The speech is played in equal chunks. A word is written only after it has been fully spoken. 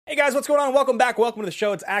Hey guys, what's going on? Welcome back. Welcome to the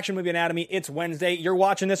show. It's Action Movie Anatomy. It's Wednesday. You're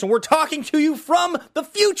watching this, and we're talking to you from the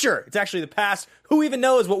future. It's actually the past. Who even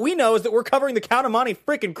knows? What we know is that we're covering the Count of Monte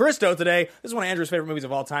freaking Cristo today. This is one of Andrew's favorite movies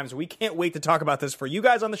of all time, so we can't wait to talk about this for you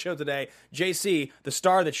guys on the show today. JC, the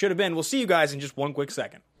star that should have been. We'll see you guys in just one quick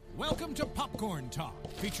second. Welcome to Popcorn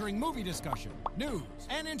Talk, featuring movie discussion, news,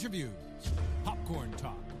 and interviews. Popcorn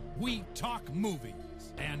Talk. We talk movies.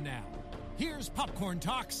 And now, here's Popcorn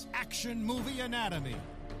Talk's Action Movie Anatomy.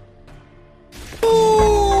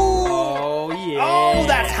 Oh, yeah. Oh,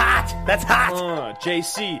 that's hot. That's hot.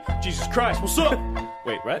 JC, Jesus Christ, what's up?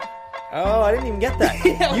 Wait, what? Oh, I didn't even get that.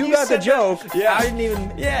 Yeah, you got the joke. Yeah. I didn't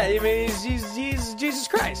even... Yeah, I mean, he's Jesus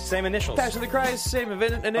Christ. Same initials. Passion of the Christ, same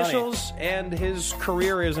initials, and his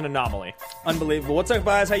career is an anomaly. Unbelievable. What's up,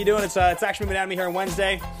 guys? How you doing? It's Action Movie Anatomy here on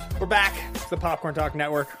Wednesday. We're back. It's the Popcorn Talk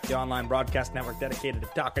Network, the online broadcast network dedicated to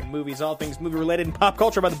talking movies, all things movie-related and pop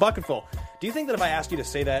culture by the bucketful. Do you think that if I asked you to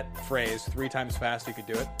say that phrase 3 times fast, you could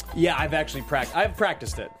do it? Yeah, I've actually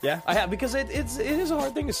practiced it. Yeah? I have, because it is a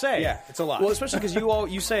hard thing to say. Yeah, it's a lot. Well, especially because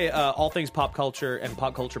you say all things pop culture and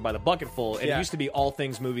pop culture by the bucketful. And Yeah. It used to be all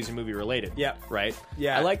things movies and movie related. Yeah. Right?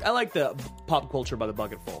 Yeah. I like the pop culture by the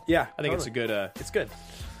bucketful. Yeah, I think it's a good... It's good.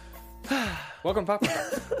 Welcome to Popcorn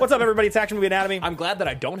Talk. What's up, everybody? It's Action Movie Anatomy. I'm glad that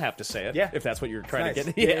I don't have to say it. Yeah. If that's what you're trying Nice.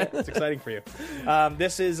 to get. Yeah, it's exciting for you.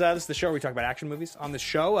 This is the show where we talk about action movies. On the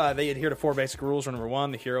show, they adhere to 4 basic rules. Number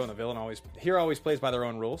 1, the hero and the villain always plays by their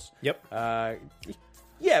own rules. Yep.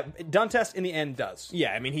 Yeah, Dantes in the end does.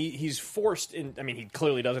 Yeah, I mean, he's forced in. I mean, he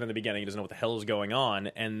clearly doesn't in the beginning. He doesn't know what the hell is going on.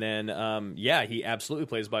 And then, he absolutely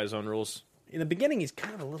plays by his own rules. In the beginning, he's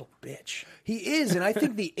kind of a little bitch. He is, and I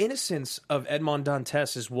think the innocence of Edmond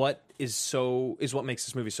Dantes is what makes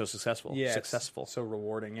this movie so successful. Yeah, successful. So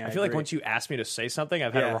rewarding. Yeah, I feel like once you ask me to say something,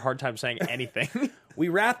 I've had a hard time saying anything. We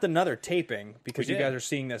wrapped another taping because We you did. guys are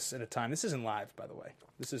seeing this at a time. This isn't live, by the way.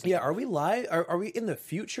 This is Are we live? Are we in the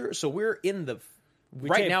future? So we're in the...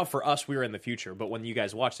 Right now, for us, we're in the future, but when you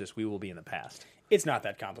guys watch this, we will be in the past. It's not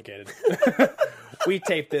that complicated. We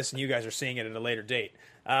taped this, and you guys are seeing it at a later date.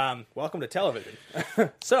 Welcome to television.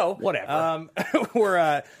 So Whatever.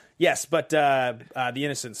 We're yes, but the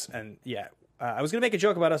innocence and I was gonna make a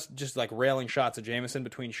joke about us just like railing shots of Jameson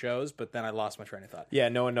between shows, but then I lost my train of thought. Yeah,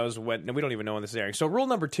 no one knows when... No, we don't even know when this is airing. So rule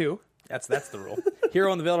number 2... That's the rule.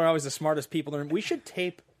 Hero and the villain are always the smartest people in the room. We should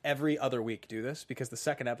tape every other week. Do this because the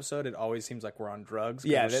second episode, it always seems like we're on drugs.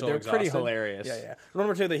 Yeah, we're so they're pretty exhausted. hilarious. Yeah. Rule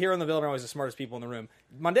number 2: the hero and the villain are always the smartest people in the room.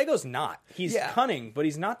 Mondego's not. He's cunning, but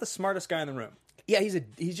he's not the smartest guy in the room. Yeah, he's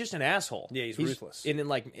just an asshole. Yeah, he's ruthless.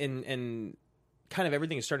 And kind of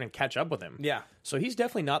everything is starting to catch up with him. Yeah. So he's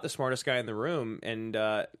definitely not the smartest guy in the room, and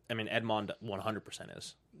I mean Edmond 100%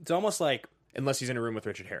 is. It's almost like Unless he's in a room with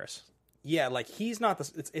Richard Harris. yeah, like he's not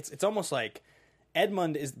the. It's almost like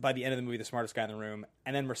Edmund is by the end of the movie the smartest guy in the room,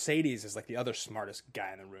 and then Mercedes is like the other smartest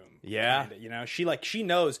guy in the room. Yeah. Kinda, you know, she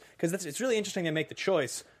knows because it's really interesting they make the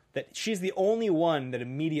choice that she's the only one that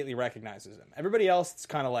immediately recognizes him. Everybody else, it's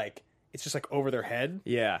kind of like it's just like over their head.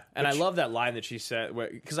 Yeah, and I love that line that she said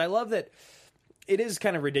because I love that. It is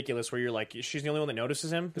kind of ridiculous where you're like, she's the only one that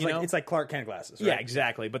notices him. It's like Clark Kent glasses. Right? Yeah,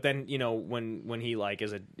 exactly. But then when he like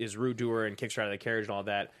is rude to her and kicks her out of the carriage and all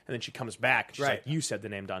that, and then she comes back, and she's Right. like, "You said the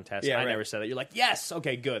name Dantes. Yeah, I right. never said that." You're like, "Yes,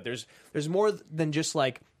 okay, good." There's more than just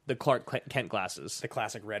like the Clark Kent glasses. The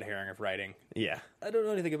classic red herring of writing. Yeah. I don't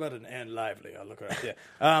know anything about an Anne Lively. I'll look her up.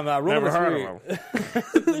 Yeah. Rule Never number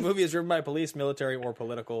heard 3. The movie is driven by a police, military, or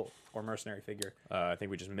political or mercenary figure. I think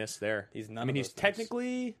we just missed there. He's none I mean, of he's those things.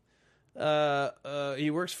 technically.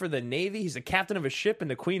 He works for the Navy. He's a captain of a ship in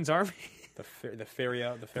the Queen's Army. The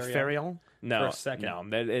Ferio. Ferial? No, For a second. no,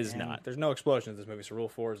 that is And not. There's no explosions in this movie, so rule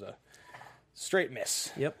 4 is a straight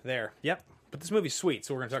miss. Yep. There. Yep. But this movie's sweet,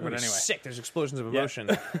 so we're going to talk about it anyway. Sick. There's explosions of emotion.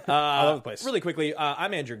 All over the place. Really quickly,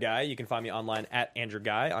 I'm Andrew Guy. You can find me online at Andrew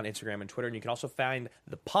Guy on Instagram and Twitter, and you can also find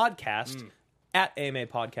the podcast at AMA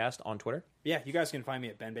Podcast on Twitter. Yeah, you guys can find me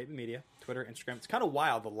at Ben Bateman Media, Twitter, Instagram. It's kind of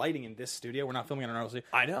wild, the lighting in this studio. We're not filming on our own.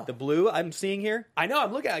 I know. The blue I'm seeing here. I know.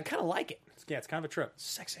 I'm looking. I kind of like it. Yeah, it's kind of a trip.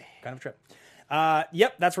 Sexy. Kind of a trip.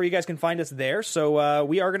 Yep, that's where you guys can find us there. So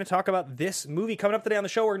we are going to talk about this movie coming up today on the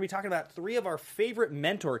show. We're going to be talking about 3 of our favorite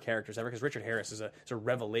mentor characters ever because Richard Harris is a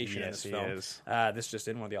revelation in this Yes, film. he is. This just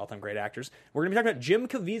in, one of the all-time great actors. We're going to be talking about Jim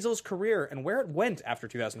Caviezel's career and where it went after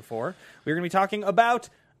 2004. We're going to be talking about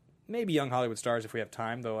maybe young Hollywood stars if we have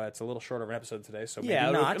time, though it's a little short of an episode today, so maybe Yeah,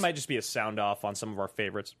 not. it might just be a sound off on some of our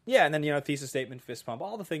favorites. Yeah, and then, thesis statement, fist pump,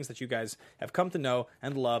 all the things that you guys have come to know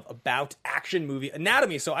and love about action movie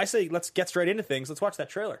anatomy. So I say let's get straight into things. Let's watch that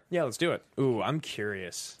trailer. Yeah, let's do it. Ooh, I'm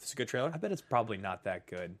curious. It's a good trailer. I bet it's probably not that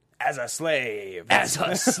good. As a slave. As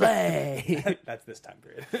a slave. That's this time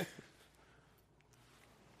period.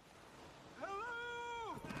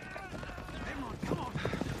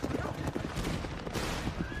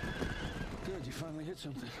 finally hit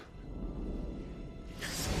something.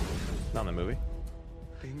 Not in the movie.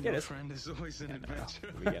 Being Yeah, your it is. friend is always an adventure.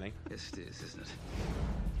 The beginning. Yes, it is, isn't it?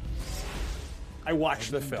 I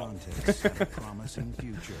watched the film. Dantes had a promising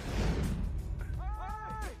future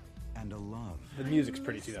and a love The music's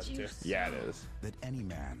pretty 2002. Yeah, it is. that any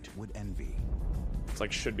man would envy. It's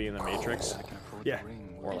like should be in the Matrix Yeah,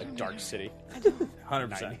 or like Dark City.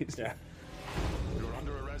 100%. Yeah. You're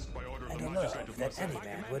under arrest by order of the magistrate of Los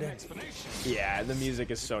Angeles. Yeah, the music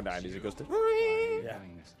is so 90s. It goes to. Yeah.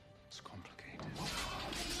 It's complicated.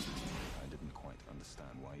 I didn't quite understand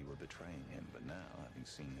why you were betraying him, but now, having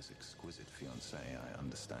seen his exquisite fiancée, I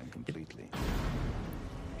understand completely.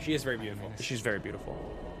 She is very beautiful. She's very beautiful.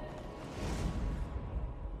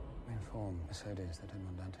 We inform Mercedes that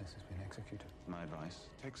Edmond Dantes has been executed. My advice,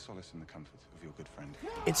 take solace in the comfort of your good friend.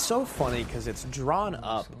 It's so funny because it's drawn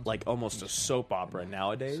up like almost a soap opera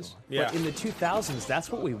nowadays. Yeah. But in the 2000s, that's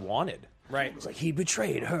what we wanted. Right. It's like he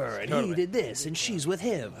betrayed her and Totally. he did this and she's with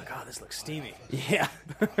him. God, this looks steamy. Yeah.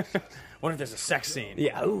 What if there's a sex scene?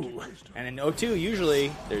 Yeah. Ooh. And in 02, usually,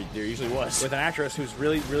 There usually was. with an actress who's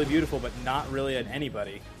really, really beautiful, but not really an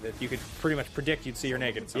anybody, that you could pretty much predict you'd see her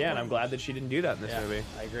naked. At some Yeah, and point. I'm glad that she didn't do that in this Yeah, movie.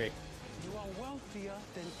 I agree. You are wealthier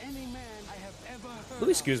than any man I have ever heard.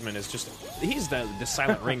 Luis Guzman is just—he's the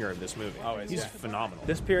silent ringer of this movie. Always, he's yeah. phenomenal.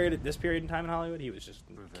 This period in time in Hollywood, he was just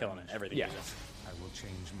killing it. Everything. Yeah. He was in. I will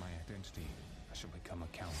change my identity. I shall become a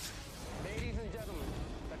count. Ladies and gentlemen,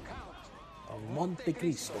 the Count. Monte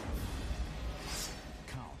Cristo.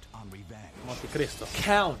 Count on revenge. Monte Cristo.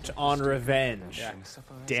 Count on revenge. Yeah.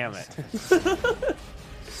 Damn it.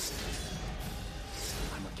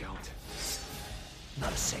 I'm a count,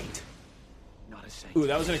 Not a saint. not a saint. Ooh,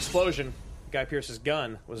 that was an explosion. Guy Pearce's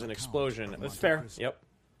gun was an explosion. That's fair. Yep.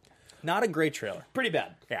 Not a great trailer. Pretty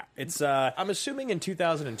bad. Yeah, it's I'm assuming in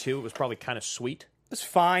 2002 it was probably kind of sweet. it's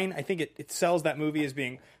fine. I think it sells that movie as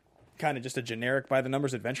being kind of just a generic by the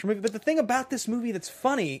numbers adventure movie. But the thing about this movie that's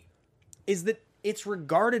funny is that it's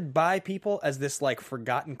regarded by people as this like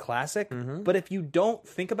forgotten classic. Mm-hmm. But if you don't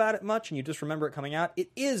think about it much and you just remember it coming out, it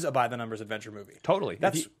is a by the numbers adventure movie. Totally.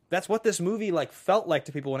 That's what this movie like felt like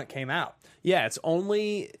to people when it came out. Yeah, it's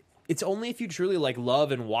only if you truly like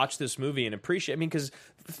love and watch this movie and appreciate. I mean, because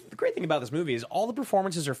the great thing about this movie is all the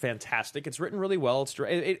performances are fantastic. It's written really well.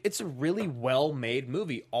 It's a really well made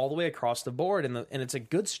movie all the way across the board, and it's a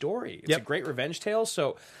good story. It's Yep. a great revenge tale.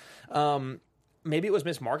 So maybe it was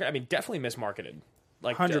mismarketed. I mean, definitely mismarketed.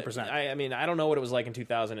 Like 100%. I mean, I don't know what it was like in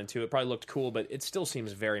 2002. It probably looked cool, but it still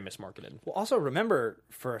seems very mismarketed. Well, also remember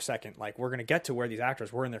for a second, like we're going to get to where these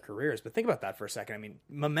actors were in their careers, but think about that for a second. I mean,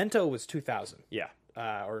 Memento was 2000. Yeah, It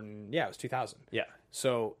was 2000. yeah.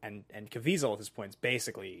 So and Caviezel at this point is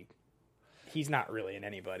basically he's not really in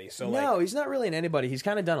anybody. So No, like he's not really in anybody. He's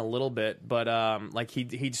kind of done a little bit, but like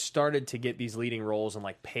he'd started to get these leading roles and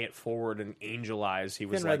like Pay It Forward and Angel Eyes. He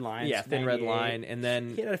was Thin like, Red Lines, yeah, Thin Red 98. Line, and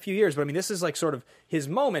then he had a few years, but I mean this is like sort of his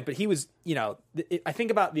moment. But he was, you know, I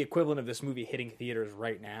think about the equivalent of this movie hitting theaters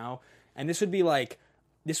right now, and this would be like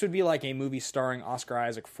a movie starring Oscar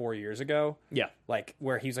Isaac 4 years ago. yeah, Like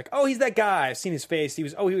where he's like, oh, he's that guy. I've seen his face. He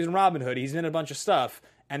was in Robin Hood. He's in a bunch of stuff.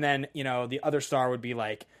 And then, you know, the other star would be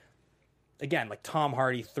like, again, like Tom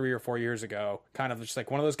Hardy 3 or 4 years ago, kind of just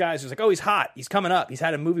like one of those guys who's like, oh, he's hot. He's coming up. He's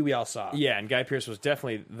had a movie we all saw. yeah. And Guy Pearce was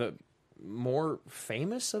definitely the more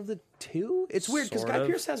famous of the two. It's weird because Sort Guy of.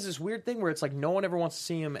 Pearce has this weird thing where it's like no one ever wants to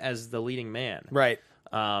see him as the leading man, Right.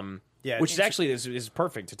 Yeah, it's which is actually is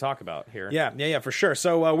perfect to talk about here. Yeah, for sure.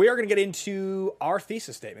 So we are going to get into our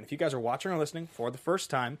thesis statement. If you guys are watching or listening for the first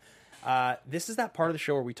time, this is that part of the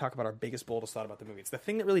show where we talk about our biggest, boldest thought about the movie. It's the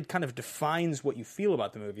thing that really kind of defines what you feel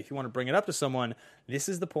about the movie. If you want to bring it up to someone, this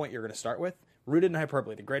is the point you're going to start with. Rooted in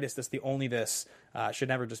hyperbole, the greatest, this, the only this, should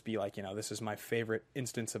never just be like, you know, this is my favorite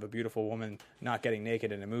instance of a beautiful woman not getting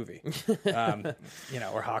naked in a movie. You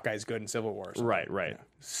know, or Hawkeye's good in Civil War. Or something. Right. You know,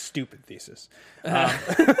 stupid thesis.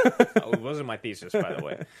 Oh, it wasn't my thesis, by the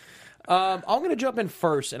way. I'm going to jump in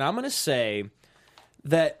first, and I'm going to say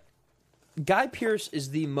that Guy Pearce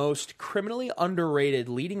is the most criminally underrated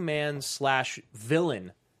leading man /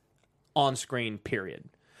 villain on screen, period.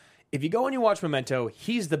 If you go and you watch Memento,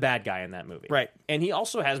 he's the bad guy in that movie. Right. And he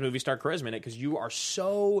also has movie star charisma in it because you are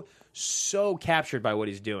so captured by what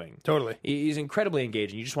he's doing. Totally. He's incredibly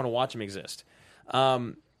engaging. You just want to watch him exist.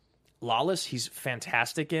 Lawless, he's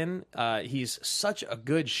fantastic in. He's such a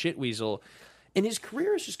good shit weasel. And his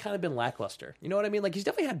career has just kind of been lackluster. You know what I mean? Like, he's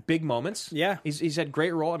definitely had big moments. Yeah. He's had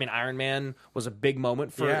great role. I mean, Iron Man was a big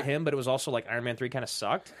moment for Yeah. him, but it was also like Iron Man 3 kind of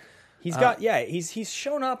sucked. He's got he's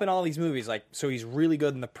shown up in all these movies, like, so he's really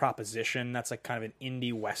good in The Proposition. That's like kind of an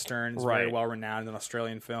indie western. It's very Right. well renowned, an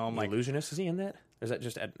Australian film. Like, Illusionist, is he in that? Or is that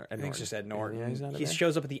just Ed I think it's just Ed Norton. Yeah, he's not in he there?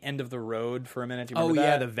 shows up at the end of The Road for a minute. Do you Oh remember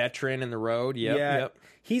yeah, that? the veteran in The Road. Yep, yeah, yep.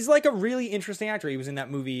 he's like a really interesting actor. He was in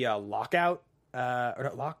that movie Lockout, or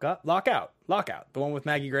not Lockout, the one with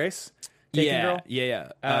Maggie Grace. Taken Girl.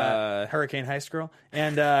 yeah. Hurricane Heist Girl,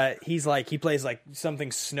 and he plays like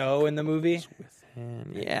something Snow in the movie.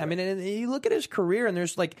 And yeah, I mean, and you look at his career, and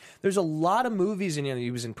there's a lot of movies, and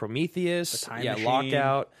he was in Prometheus, The Time yeah, Machine.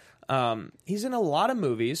 Lockout. He's in a lot of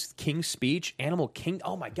movies. King's Speech, Animal Kingdom.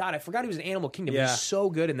 Oh my God, I forgot he was in Animal Kingdom. Yeah. He's so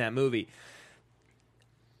good in that movie.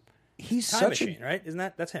 He's Time such Machine, a right?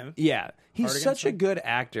 Isn't that's him? yeah. He's Hard Against such a Them? good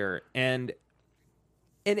actor, and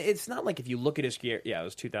it's not like if you look at his career, yeah, it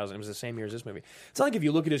was 2000. It was the same year as this movie. It's not like if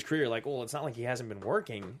you look at his career, like, well, it's not like he hasn't been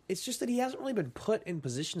working. It's just that he hasn't really been put in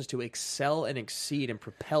positions to excel and exceed and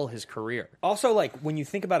propel his career. Also, like when you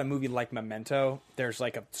think about a movie like Memento, there's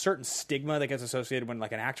like a certain stigma that gets associated when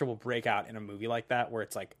like an actor will break out in a movie like that, where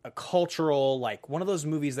it's like a cultural, like one of those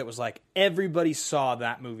movies that was like everybody saw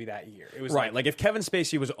that movie that year. It was Right, like if Kevin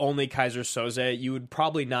Spacey was only Kaiser Soze, you would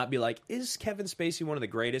probably not be like, is Kevin Spacey one of the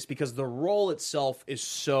greatest? Because the role itself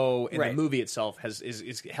is so, and Right. the movie itself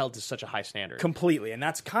is held to such a high standard. completely, and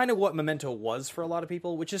that's kind of what Memento was for a lot of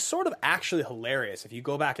people, which is sort of actually hilarious if you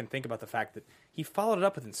go back and think about the fact that he followed it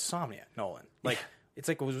up with Insomnia. Nolan, like it's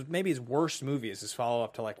like it was maybe his worst movie is his follow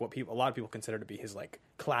up to like what a lot of people consider to be his like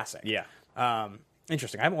classic. Yeah.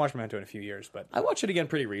 Interesting. I haven't watched Memento in a few years, but I watched it again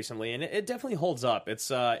pretty recently, and it definitely holds up. It's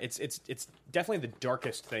definitely the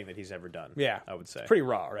darkest thing that he's ever done. yeah, I would say. it's pretty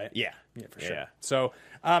raw, right? Yeah, Yeah, for sure. Yeah. So,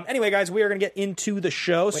 anyway, guys, we are going to get into the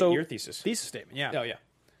show. So, your thesis statement, yeah. Oh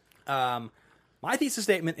yeah. My thesis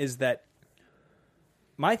statement is that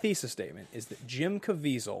Jim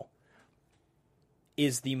Caviezel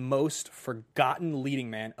is the most forgotten leading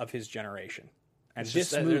man of his generation, and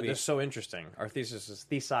this movie they're so interesting. Our theses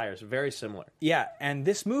very similar. Yeah, and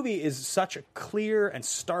this movie is such a clear and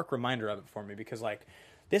stark reminder of it for me because, like,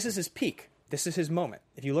 this is his peak. This is his moment.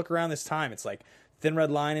 If you look around this time, it's like Thin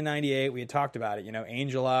Red Line in 98. We had talked about it. You know,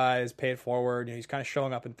 Angel Eyes, Pay It Forward. You know, he's kind of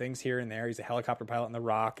showing up in things here and there. He's a helicopter pilot in The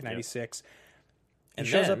Rock in 96. And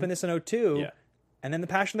shows up in this in 02. Yeah. And then The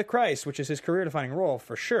Passion of the Christ, which is his career-defining role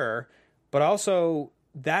for sure. But also,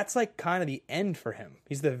 that's like kind of the end for him.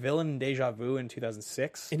 He's the villain in Deja Vu in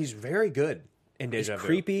 2006. And he's very good in He's Deja Vu.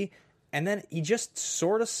 creepy, and then he just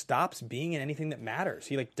sort of stops being in anything that matters.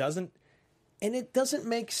 He like doesn't. And it doesn't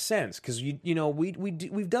make sense because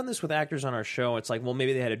we've done this with actors on our show. It's like, well,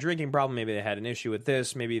 maybe they had a drinking problem, maybe they had an issue with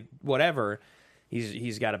this, maybe whatever.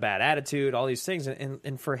 He's got a bad attitude, all these things,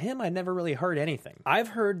 and for him, I never really heard anything. I've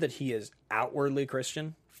heard that he is outwardly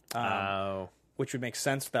Christian, which would make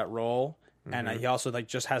sense for that role. And he also like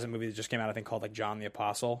just has a movie that just came out, I think, called like John the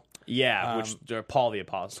Apostle. Yeah, which Paul the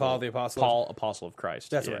Apostle, Paul Apostle of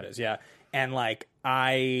Christ. That's what it is. Yeah, and like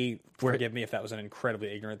forgive me if that was an incredibly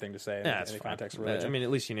ignorant thing to say in the context of religion. I mean,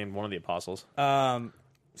 at least you named one of the apostles.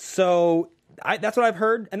 So that's what I've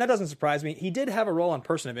heard, and that doesn't surprise me. He did have a role on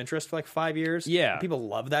Person of Interest for like 5 years. Yeah. People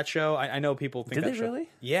love that show. I know people think Did that they show. really?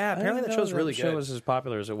 Yeah, apparently that show's really The show good. was as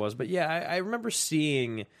popular as it was, but yeah, I remember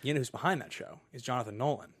seeing. You know who's behind that show is Jonathan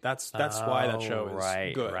Nolan. That's why that show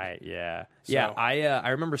is good. Right, yeah, So- yeah. I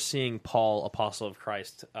remember seeing Paul Apostle of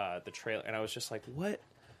Christ, the trailer, and I was just like, what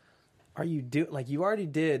are you doing? Like, you already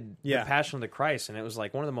did the Passion of the Christ, and it was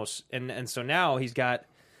like one of the most. And so now he's got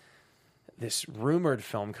this rumored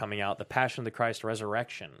film coming out, The Passion of the Christ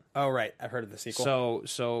Resurrection. Oh, right. I've heard of the sequel.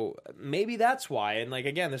 So maybe that's why. And like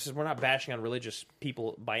again, we're not bashing on religious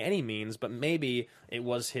people by any means, but maybe it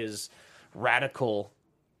was his radical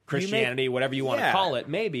Christianity, whatever you want to call it.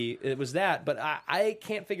 Maybe it was that, but I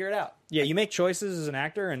can't figure it out. Yeah, you make choices as an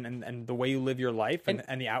actor, and the way you live your life,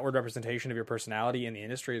 and the outward representation of your personality in the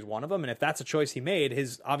industry is one of them. And if that's a choice he made,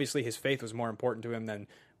 obviously his faith was more important to him than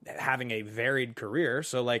having a varied career.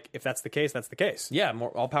 So, like, if that's the case, that's the case. Yeah, more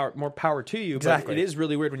power to you. Exactly. But it is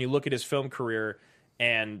really weird when you look at his film career,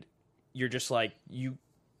 and you're just like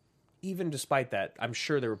even despite that, I'm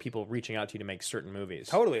sure there were people reaching out to you to make certain movies.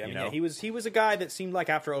 Totally. I mean, yeah, he was a guy that seemed like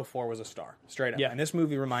after 04 was a star, straight up. Yeah. And this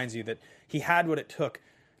movie reminds you that he had what it took.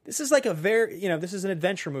 This is like this is an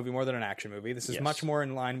adventure movie more than an action movie. This is much more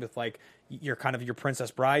in line with like your Princess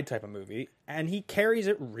Bride type of movie, and he carries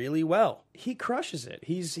it really well. He crushes it.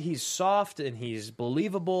 He's soft and he's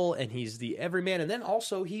believable and he's the everyman, and then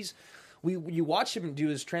also you watch him do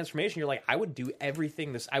his transformation. You're like, I would do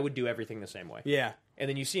everything the same way. Yeah. And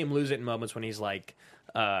then you see him lose it in moments when he's like,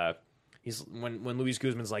 when Luis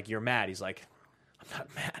Guzman's like, you're mad. He's like, I'm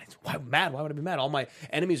not mad. Why mad? Why would I be mad? All my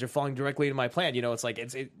enemies are falling directly into my plan. You know, it's like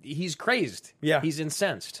he's crazed. Yeah, he's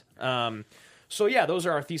incensed. So yeah, those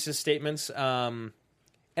are our thesis statements. And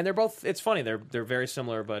And they're both. It's funny. They're very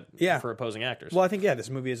similar, but Yeah. for opposing actors. Well, I think this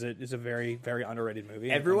movie is a very, very underrated movie.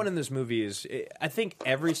 Everyone in this movie is. I think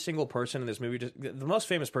every single person in this movie. The most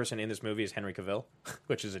famous person in this movie is Henry Cavill,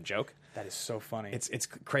 which is a joke. that is so funny. It's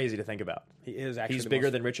crazy to think about. He is actually He's the bigger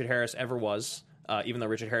most- than Richard Harris ever was. Even though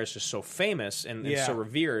Richard Harris is so famous and Yeah. so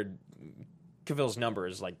revered, Cavill's number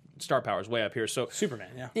is like star power is way up here. So Superman.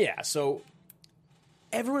 Yeah, yeah. So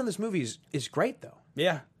everyone in this movie is great though.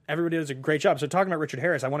 yeah. Everybody does a great job. So talking about Richard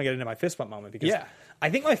Harris, I want to get into my fist bump moment because Yeah. I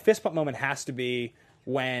think my fist bump moment has to be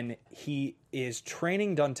when he is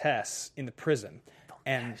training Dantes in the prison,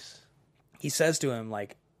 and he says to him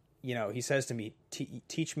like, he says to me,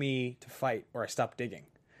 "Teach me to fight, or I stop digging."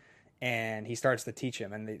 And he starts to teach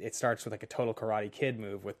him, and it starts with like a total Karate Kid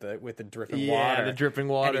move with the dripping water, the dripping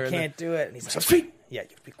water, and and he the- can't do it. And he's like, Sweet. "Yeah, you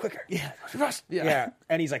have to be quicker." Yeah.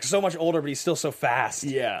 And he's like so much older, but he's still so fast.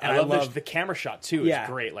 Yeah, and I love the camera shot too. Yeah. It's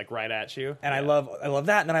great, like right at you. And I love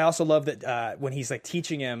that. And then I also love that when he's like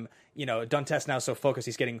teaching him, Dantes now so focused,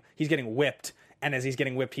 he's getting whipped. And as he's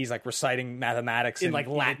getting whipped, he's like reciting mathematics In, like,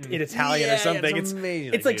 Latin. in Italian Yeah, or something. it's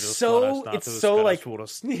amazing. It's like like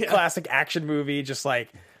Yeah. classic action movie. Just like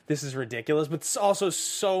this is ridiculous, but it's also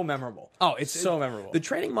so memorable. Oh, it's so memorable. The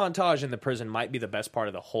training montage in the prison might be the best part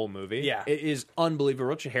of the whole movie. Yeah. It is unbelievable.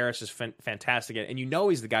 Richard Harris is fantastic, and you know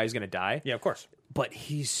he's the guy who's going to die. Yeah, of course. But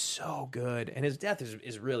he's so good, and his death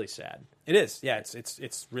is really sad. It is. Yeah,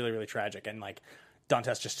 it's really, really tragic, and like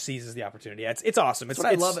Dantes just seizes the opportunity. Yeah, it's awesome. That's what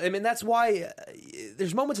I love. I mean, that's why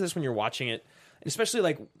there's moments of this when you're watching it, and especially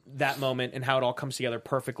like that moment and how it all comes together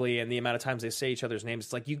perfectly, and the amount of times they say each other's names.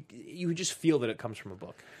 It's like you just feel that it comes from a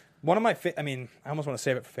book. One of my, I almost want to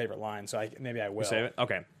save it for favorite line, so maybe I will. Save it,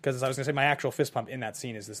 okay? Because I was going to say my actual fist pump in that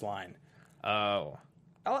scene is this line. Oh,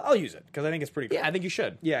 I'll use it because I think it's pretty cool. yeah, I think you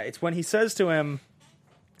should. Yeah, it's when he says to him,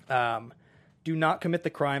 "Do not commit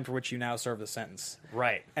the crime for which you now serve the sentence."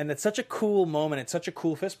 Right. And that's such a cool moment. It's such a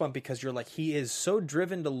cool fist bump because you're like, he is so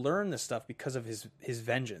driven to learn this stuff because of his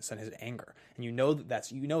vengeance and his anger. And you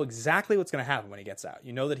know exactly what's going to happen when he gets out.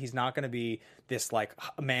 You know that he's not going to be this like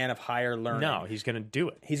man of higher learning. No, he's going to do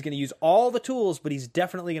it. He's going to use all the tools, but he's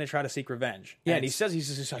definitely going to try to seek revenge. Yeah, and he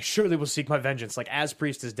says, I surely will seek my vengeance, like as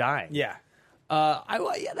Priest is dying. Yeah.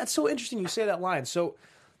 Yeah, that's so interesting you say that line. So,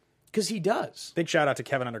 because he does. Big shout out to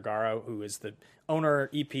Kevin Undergaro, who is the owner,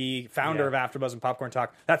 EP, founder of AfterBuzz and Popcorn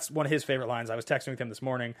Talk. That's one of his favorite lines. I was texting with him this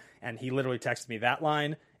morning, and he literally texted me that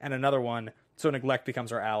line and another one. So neglect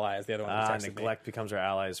becomes our ally is the other one. He texted Neglect becomes our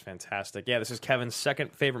ally is fantastic. Yeah, this is Kevin's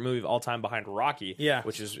second favorite movie of all time behind Rocky. Yeah.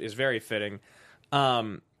 Which is very fitting. Oh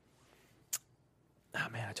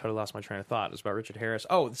man, I totally lost my train of thought. It was about Richard Harris.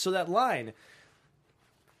 Oh, so that line,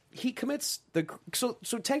 he commits so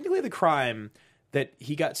technically the crime that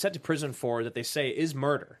he got sent to prison for that they say is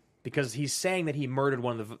murder because he's saying that he murdered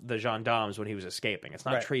one of the gendarmes when he was escaping. It's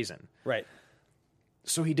not Right. treason. Right.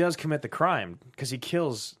 So he does commit the crime because he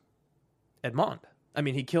kills Edmond. I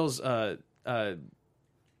mean, he kills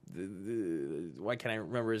why can't I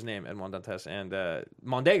remember his name? Edmond Dantes and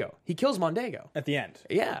Mondego. He kills Mondego At the end.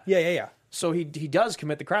 Yeah. Yeah. So he does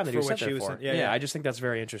commit the crime that he was For which sent he there was for. sent- yeah. I just think that's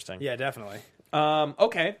very interesting. Yeah, definitely.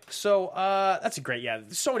 Okay. So that's a great. Yeah.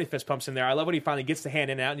 There's so many fist pumps in there. I love when he finally gets the hand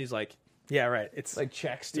in and out and he's like Yeah, right. It's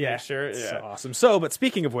checks to yeah, make sure. it's Yeah. so awesome. So, but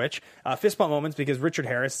speaking of which, fist bump moments because Richard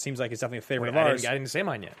Harris seems like he's definitely a favorite Wait, of I ours. didn't say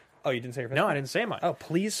mine yet. Oh, you didn't say your fist No, bump? I didn't say mine. Oh,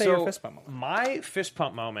 please say So, your fist bump moment. My fist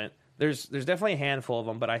pump moment. There's definitely a handful of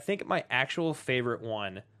them, but I think my actual favorite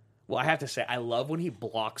one. Well, I have to say, I love when he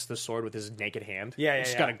blocks the sword with his naked hand. Yeah,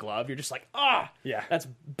 He's yeah. got a glove. You're just like, Yeah. that's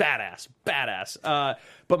badass.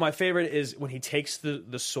 But my favorite is when he takes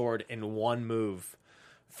the sword in one move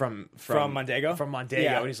from Mondego? From Mondego,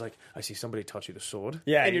 Yeah. and he's like, I see somebody touch you the sword.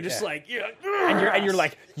 Yeah, and you're just yeah. like, yeah, And you're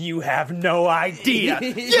like, you have no idea.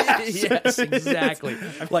 yes, exactly.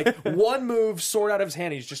 Like one move, sword out of his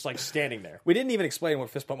hand, he's just like standing there. We didn't even explain what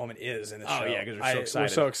fist bump moment is in this Oh, show. yeah, 'cause we're so We're excited.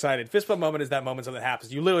 so excited. Fist bump moment is that moment something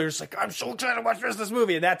happens. You literally are just like, I'm so excited to watch the rest of this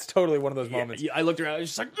movie, and that's totally one of those moments. I looked around, I was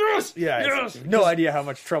just like, yes, Yeah, yes. it's no idea how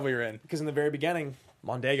much trouble you're in. Because in the very beginning,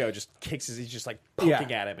 Mondego just kicks he's just like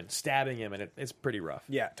poking at him and stabbing him, and it's pretty rough.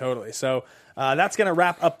 Yeah, totally. So that's going to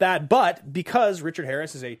wrap up that. But because Richard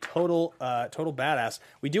Harris is a total badass,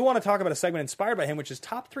 we do want to talk about a segment inspired by him, which is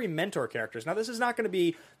top 3 mentor characters. Now, this is not going to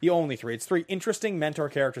be the only 3. It's 3 interesting mentor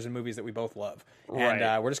characters in movies that we both love. Right.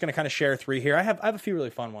 And we're just going to kind of share 3 here. I have a few really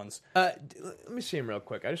fun ones. Let me see him real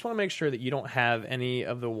quick. I just want to make sure that you don't have any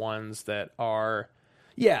of the ones that are...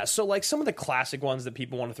 Yeah, so like some of the classic ones that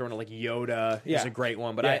people want to throw into, like Yoda is Yeah. a great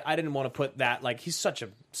one, but Yeah. I didn't want to put that, like, he's such a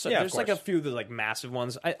Yeah, of there's like a course. few of the like massive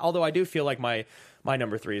ones. Although I do feel like my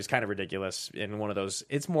number 3 is kind of ridiculous in one of those.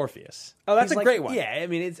 It's Morpheus. Oh, that's He's a like- great one. Yeah, I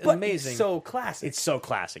mean it's But amazing. It's so classic. It's so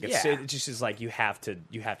classic. It's, Yeah. It just is like you have to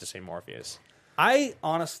say Morpheus. I,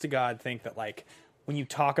 honest to God, think that like when you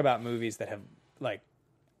talk about movies that have like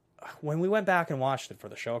when we went back and watched it for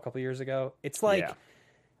the show a couple years ago, it's like Yeah.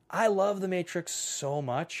 I love The Matrix so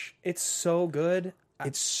much. It's so good.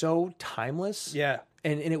 It's so timeless. Yeah.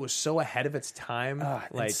 And it was so ahead of its time.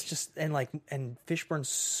 Like It's just and Fishburne's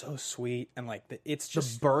so sweet and like it's the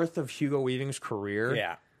just birth of Hugo Weaving's career.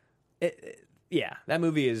 yeah. Yeah, that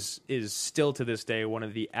movie is still to this day one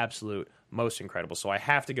of the absolute most incredible. So I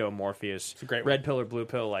have to go Morpheus. It's a great red pill or blue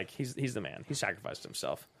pill. Like he's the man. He sacrificed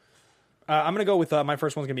himself. I'm gonna go with my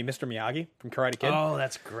first one's gonna be Mr. Miyagi from Karate Kid. Oh,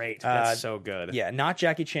 that's great. That's so good. Yeah, not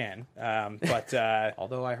Jackie Chan, but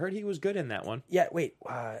Although I heard he was good in that one. yeah. Wait,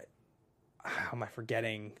 how am I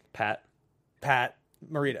forgetting? Pat. Pat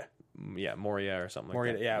Morita. Yeah, Moria or something.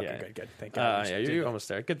 Morita. Like that. Yeah, okay, good. Thank God. Yeah, you're almost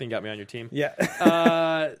there. Good thing you got me on your team. Yeah.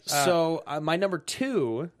 So my number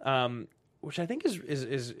 2, which I think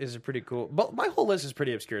is a pretty cool. But my whole list is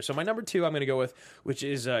pretty obscure. So my number 2, I'm going to go with, which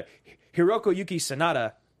is Hiroko Yuki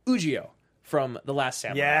Sanada, Ujio from The Last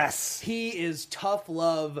Samurai. Yes. He is tough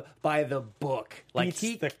love by the book. Like Beats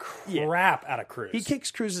he the crap out of Cruz. he kicks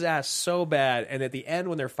Cruz's ass so bad, and at the end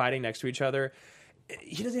when they're fighting next to each other,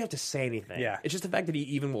 he doesn't have to say anything. Yeah. It's just the fact that he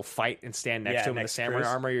even will fight and stand next to him in the next to samurai Cruz.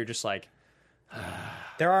 armor. You're just like,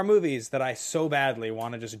 There are movies that I so badly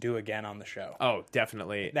want to just do again on the show. oh,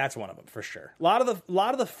 definitely. That's one of them for sure. A lot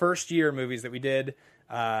of the first year movies that we did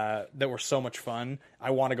that were so much fun.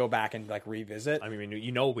 I want to go back and like revisit. I mean,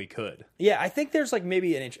 you know we could. Yeah, I think there's like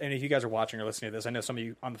maybe and if you guys are watching or listening to this, I know some of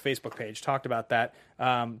you on the Facebook page talked about that.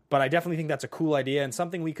 But I definitely think that's a cool idea and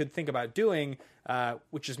something we could think about doing,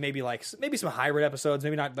 which is maybe some hybrid episodes,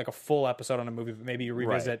 maybe not like a full episode on a movie, but maybe you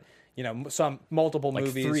revisit, some multiple Like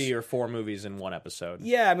movies. 3 or 4 movies in one episode.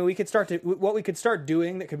 Yeah, I mean, what we could start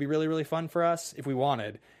doing that could be really, really fun for us if we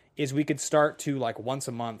wanted is we could start to like once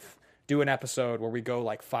a month do an episode where we go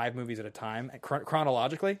like 5 movies at a time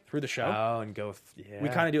chronologically through the show. Oh, and go. Yeah. We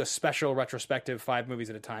kind of do a special retrospective 5 movies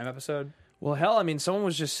at a time episode. Well, hell, I mean, someone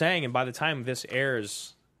was just saying, and by the time this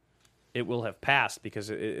airs, it will have passed because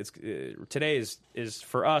today is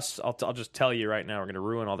for us. I'll just tell you right now, we're going to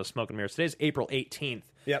ruin all the smoke and mirrors. Today's April 18th.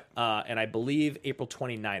 Yep. And I believe April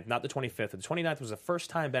 29th, not the 25th. The 29th was the first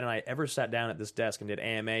time Ben and I ever sat down at this desk and did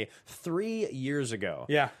AMA 3 years ago.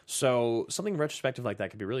 Yeah. So something retrospective like that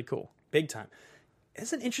could be really cool. Big time.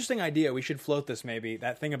 It's an interesting idea. We should float this maybe,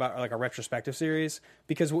 that thing about like a retrospective series,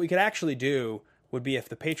 because what we could actually do would be if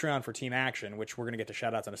the Patreon for Team Action, which we're going to get to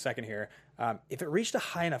shout outs in a second here, if it reached a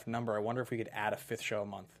high enough number, I wonder if we could add a 5th show a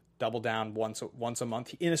month. Double down once a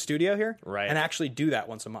month in a studio here, Right. and actually do that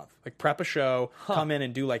once a month. Like prep a show, come in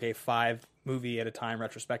and do like a 5 movie at a time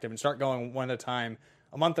retrospective, and start going one at a time,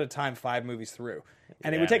 a month at a time, 5 movies through.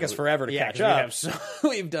 And it would take us forever to catch up.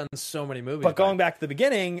 We've done so many movies. But going back to the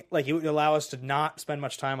beginning, like it would allow us to not spend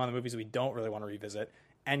much time on the movies that we don't really want to revisit,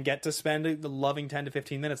 and get to spend the loving 10 to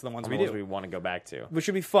 15 minutes on the ones we do, we want to go back to. which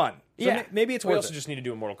should be fun. So maybe it's we worth also it. just need to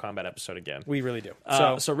do a Mortal Kombat episode again. We really do.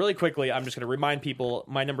 So really quickly, I'm just going to remind people.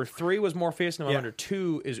 My number 3 was Morpheus. And my number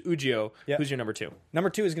 2 is Ujio. Yeah. Who's your number 2?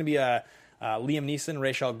 Number 2 is going to be Liam Neeson,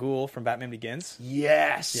 Ra's al Ghul from Batman Begins.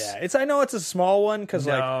 Yes. Yeah, I know it's a small one because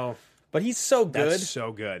but he's so good. That's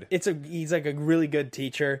so good. He's like a really good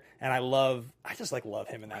teacher, and I just love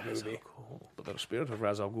him in that movie. Cool. But the spirit of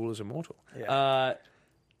Ra's al Ghul is immortal. Yeah.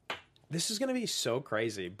 This is going to be so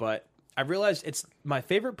crazy, but I realized it's my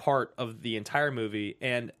favorite part of the entire movie,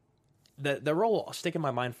 and the role will stick in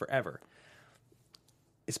my mind forever.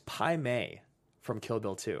 Is Pai Mei from Kill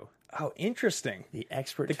Bill 2. Oh, interesting. The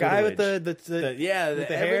expert The guy with tutelage. the with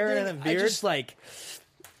the hair everything. and the beard. I just like.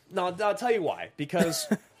 No, I'll tell you why. Because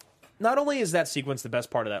not only is that sequence the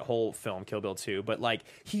best part of that whole film, Kill Bill 2, but like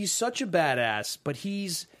he's such a badass, but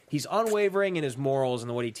he's unwavering in his morals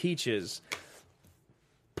and what he teaches.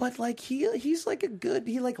 But like he's like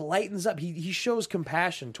he like lightens up. He shows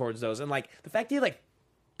compassion towards those, and like the fact that he like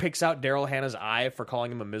picks out Daryl Hannah's eye for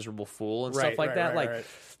calling him a miserable fool and stuff like that. Like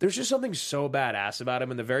there's just something so badass about him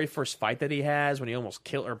in the very first fight that he has when he almost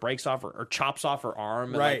breaks off or chops off her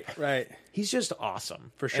arm. And Right. He's just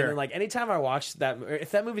awesome. For sure. And then, like anytime I watch that,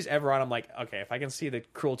 if that movie's ever on, I'm like, okay, if I can see the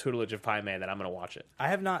cruel tutelage of Pai Mei, then I'm gonna watch it. I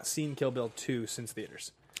have not seen Kill Bill 2 since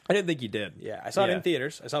theaters. I didn't think you did. Yeah, I saw it in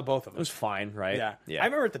theaters. I saw both of It them. was fine, right? Yeah. I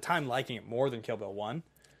remember at the time liking it more than Kill Bill 1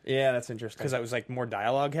 Yeah, that's interesting. because I was like more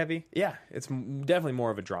dialogue heavy. Yeah, it's definitely more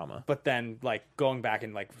of a drama. But then like going back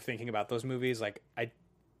and like thinking about those movies, like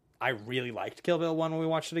I really liked Kill Bill 1 when we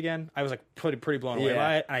watched it again. I was like pretty blown away Yeah.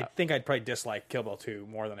 by it, and I think I'd probably dislike Kill Bill 2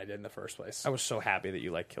 more than I did in the first place. I was so happy that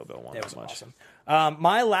you liked Kill Bill 1 It so was much. awesome.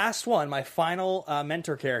 My last one, my final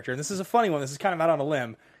mentor character, and this is a funny one. This is kind of out on a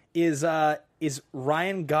limb. Is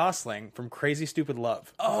Ryan Gosling from Crazy Stupid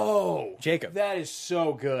Love? Oh, Jacob. that is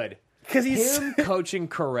so good. Because he's Him coaching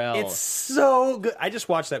Carell. it's so good. I just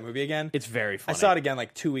watched that movie again. It's very funny. I saw it again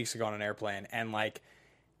like 2 weeks ago on an airplane, and like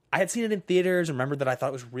I had seen it in theaters. And remembered that I thought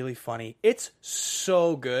it was really funny. It's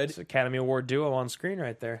so good, It's Academy Award duo on screen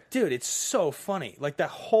right there. dude. It's so funny. Like that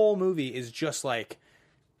whole movie is just like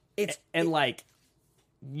it's And like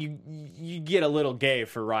you get a little gay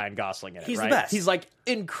for Ryan Gosling in it. He's the right? best. He's like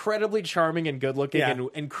incredibly charming and good looking Yeah. and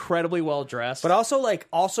incredibly well dressed. But also like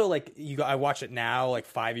I watch it now, like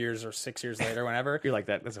 5 years or 6 years later, whenever. you're like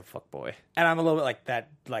that's a fuck boy. And I'm a little bit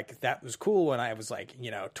like that was cool when I was like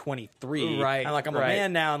 23, Right, And like I'm a right.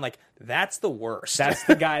 man now, and like that's the worst. That's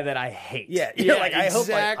the guy that I hate. yeah. You're like I hope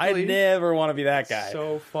I never want to be that guy.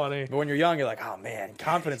 So funny. But when you're young, you're like, oh man,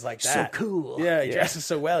 confidence like So that. cool. Yeah, he Yeah. dresses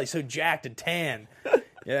so well. He's so jacked and tan.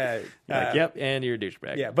 Yeah. Like, yep, and you're a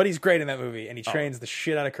douchebag. Yeah, but he's great in that movie, and he trains the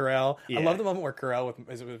shit out of Carell. Yeah. I love the moment where Carell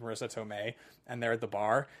is with Marissa Tomei, and they're at the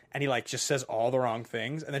bar, and he like just says all the wrong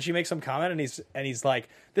things, and then she makes some comment, and he's like,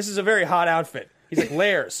 "This is a very hot outfit." He's like,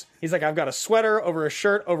 layers. He's like, I've got a sweater over a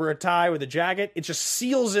shirt over a tie with a jacket. It just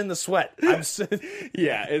seals in the sweat.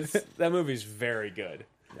 Yeah, it's that movie's very good.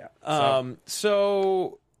 Yeah.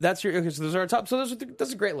 So that's your. Okay, so those are our top. So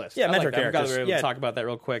that's a great list. Yeah, I like mentor that. I'm glad characters. we were able Yeah. to talk about that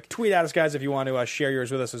real quick. Tweet at us, guys, if you want to share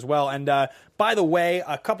yours with us as well. And by the way,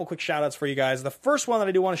 a couple quick shout outs for you guys. The first one that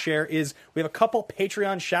I do want to share is we have a couple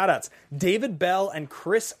Patreon shout outs. David Bell and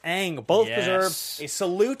Chris Ang both Yes. deserve a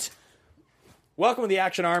salute. Welcome to the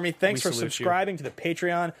Action Army. Thanks We for salute you. subscribing to the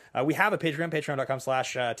Patreon. We have a Patreon,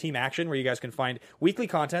 patreon.com/Team Action, where you guys can find weekly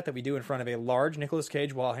content that we do in front of a large Nicolas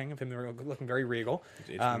Cage wall hanging of him looking very regal.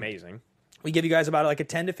 It's amazing. We give you guys about like a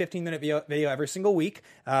 10 to 15 minute video every single week.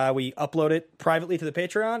 We upload it privately to the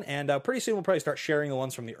Patreon, and pretty soon we'll probably start sharing the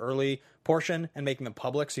ones from the early portion and making them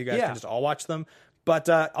public so you guys Yeah. can just all watch them. But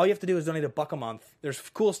all you have to do is donate $1 a month. There's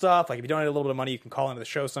cool stuff. Like if you donate a little bit of money, you can call into the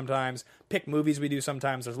show sometimes, pick movies we do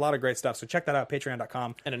sometimes. There's a lot of great stuff. So check that out,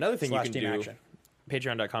 patreon.com. And another thing you can Team do, Action.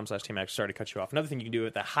 patreon.com/Team Action. Sorry to cut you off. Another thing you can do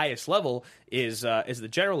at the highest level is the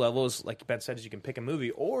general level is, like Ben said, is you can pick a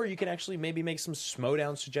movie, or you can actually maybe make some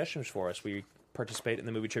Schmodown suggestions for us. We participate in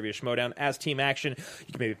the movie trivia Schmodown as Team Action.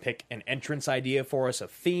 You can maybe pick an entrance idea for us, a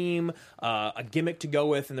theme, a gimmick to go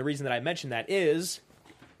with. And the reason that I mentioned that is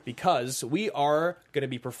because we are going to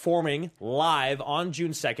be performing live on June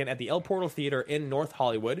 2nd at the El Portal Theater in North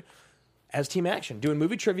Hollywood as Team Action, doing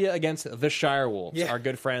movie trivia against the Shire Wolves, Yeah. our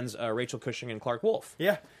good friends Rachel Cushing and Clark Wolf.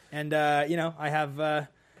 Yeah. And, I have a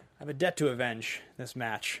debt to avenge this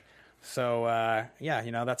match. So,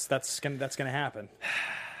 that's gonna happen.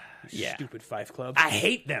 Yeah. Stupid Fife Club. I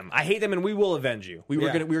hate them, and we will avenge you. We were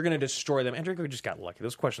Yeah. gonna destroy them. And Draco just got lucky.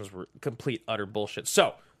 Those questions were complete utter bullshit.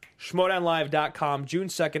 So, schmodownlive.com, June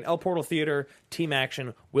 2nd, El Portal Theater, Team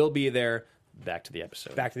Action will be there. Back to the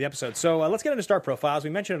episode. So let's get into star profiles.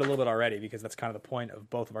 We mentioned it a little bit already because that's kind of the point of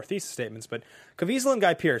both of our thesis statements. But Caviezel and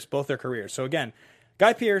Guy Pearce, both their careers. So again,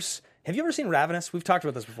 Guy Pearce, have you ever seen Ravenous? We've talked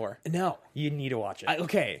about this before. No. You need to watch it. I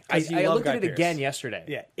 'Cause you I love looked Guy at it Pearce. again yesterday.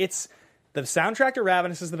 Yeah, it's the soundtrack to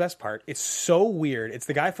Ravenous is the best part. It's so weird. It's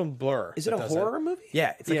the guy from Blur. Is it that a does horror movie?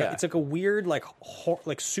 Yeah, it's like Yeah. it's like a weird like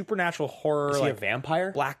supernatural horror. Is he a like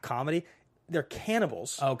vampire? Black comedy. They're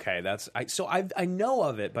cannibals. Okay, I know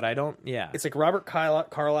of it, but I don't. Yeah, It's like Robert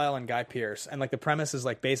Carlyle and Guy Pearce, and like the premise is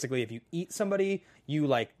like basically if you eat somebody, you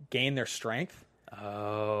like gain their strength,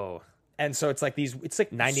 oh, and so it's like these. It's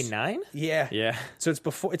like 99. Yeah, Yeah. So it's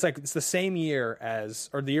before. It's like it's the same year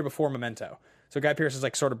or the year before Memento. So Guy Pearce is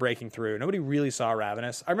like sort of breaking through. Nobody really saw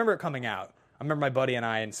Ravenous. I remember it coming out. I remember my buddy and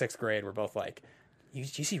I in 6th grade were both like, "You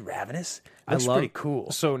see Ravenous? That's pretty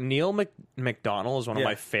cool." So Neil McDonald is one of Yeah.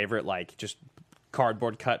 my favorite, like just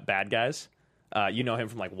cardboard cut bad guys. You know him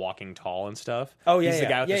from like Walking Tall and stuff. Oh, yeah, he's the yeah.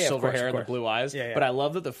 guy with Yeah, the yeah, of silver course, hair of and the course. blue eyes. Yeah, yeah. But I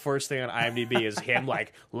love that the first thing on IMDb is him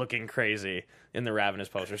like looking crazy in the Ravenous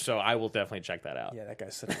poster. So I will definitely check that out. Yeah, that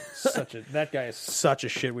guy's that guy is such a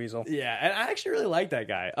shit weasel. Yeah, and I actually really like that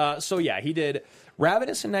guy. So yeah, he did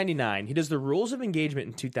Ravenous in '99. He does The Rules of Engagement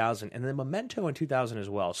in 2000, and then Memento in 2000 as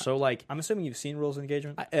well. So like, I'm assuming you've seen Rules of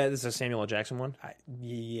Engagement. this is a Samuel L. Jackson one.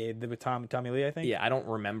 Yeah, with Tommy Lee, I think. Yeah, I don't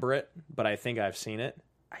remember it, but I think I've seen it.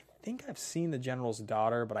 I think I've seen The General's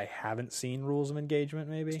Daughter, but I haven't seen Rules of Engagement.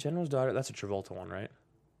 Maybe. General's Daughter. That's a Travolta one, right?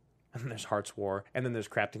 And then there's Heart's War, and then there's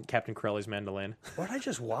Captain Corelli's Mandolin. What did I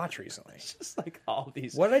just watch recently? Just like all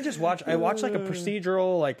these. What did I just watch? I watched like a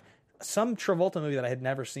procedural, like some Travolta movie that I had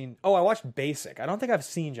never seen. Oh, I watched Basic. I don't think I've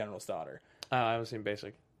seen General's Daughter. I haven't seen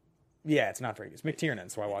Basic. Yeah, it's not very good. It's McTiernan,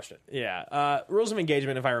 so I watched it. Yeah. Rules of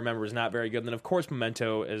Engagement, if I remember, is not very good. And then, of course,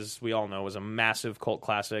 Memento, as we all know, is a massive cult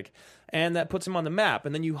classic. And that puts him on the map.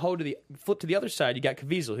 And then you flip to the other side, you got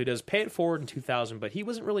Caviezel, who does Pay It Forward in 2000, but he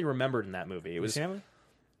wasn't really remembered in that movie. It was...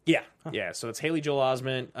 Yeah, yeah. So it's Haley Joel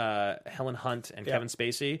Osment, Helen Hunt, and Kevin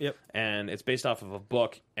Spacey. Yep. And it's based off of a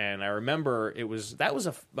book. And I remember that was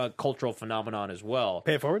a cultural phenomenon as well.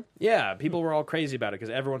 Pay It Forward? Yeah, people were all crazy about it because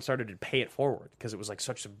everyone started to pay it forward because it was like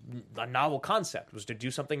such a novel concept, was to do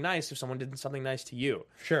something nice if someone did something nice to you.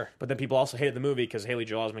 Sure. But then people also hated the movie because Haley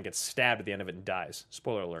Joel Osment gets stabbed at the end of it and dies.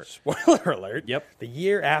 Spoiler alert. Spoiler alert. Yep. The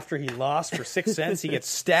year after he lost for 6 cents, he gets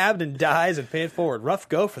stabbed and dies and Pay It Forward. Rough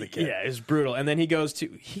go for the kid. Yeah, it's brutal. And then he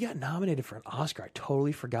got nominated for an Oscar. I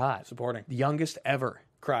totally forgot. Supporting. The youngest ever.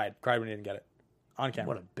 Cried when he didn't get it. On camera.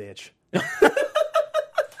 What a bitch.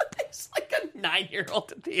 He's like a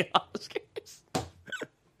 9-year-old at the Oscars.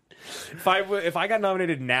 If I got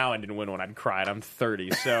nominated now and didn't win one, I'd cry. I'm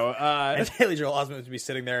 30, so... And Haley Joel Osment would be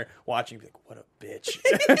sitting there watching, be like, what a bitch.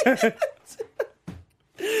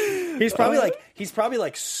 He's probably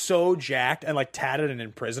like so jacked and like tatted and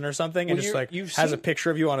in prison or something, and just like has a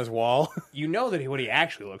picture of you on his wall. You know what he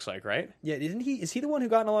actually looks like, right? Yeah, isn't he? Is he the one who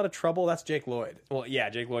got in a lot of trouble? That's Jake Lloyd. Well,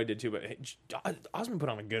 yeah, Jake Lloyd did too, but Osment put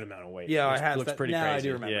on a good amount of weight. Yeah, It looks pretty crazy. I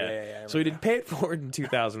do remember. Yeah, I remember. So he did Pay It Forward in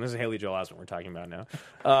 2000. This is Haley Joel Osment we're talking about now,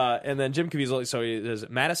 and then Jim Caviezel. So he does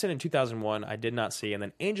Madison in 2001. I did not see, and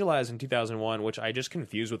then Angel Eyes in 2001, which I just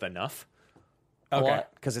confused with Enough. Okay,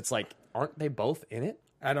 because it's like, aren't they both in it?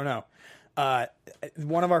 I don't know.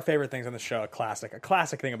 One of our favorite things on the show, a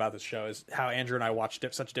classic thing about this show is how Andrew and I watched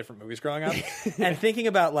such different movies growing up. And thinking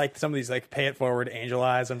about like some of these like Pay It Forward, Angel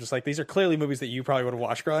Eyes, I'm just like, these are clearly movies that you probably would have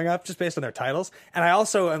watched growing up just based on their titles. And I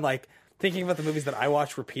also am like thinking about the movies that I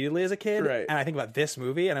watched repeatedly as a kid, right. And I think about this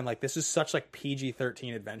movie, and I'm like, this is such like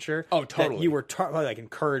PG-13 adventure. Oh, totally. That you were probably like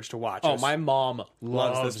encouraged to watch. Oh, my mom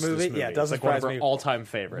loves this movie. Yeah, it doesn't it's like one surprise of her me all-time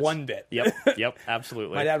favorites. one bit. Yep,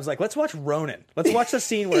 absolutely. My dad was like, let's watch Ronin. Let's watch the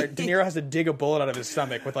scene where De Niro has to dig a bullet out of his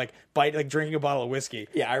stomach with like drinking a bottle of whiskey.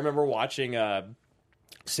 Yeah, I remember watching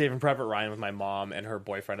Saving Private Ryan with my mom and her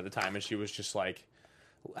boyfriend at the time, and she was just like,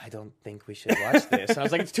 I don't think we should watch this. And I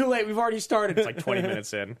was like, it's too late. We've already started. It's like 20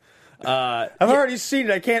 minutes in. I've already seen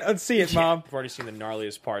it. I can't unsee it, Mom. I've already seen the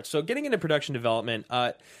gnarliest parts. So getting into production development,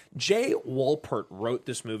 Jay Wolpert wrote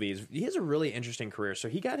this movie. He has a really interesting career. So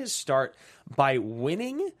he got his start by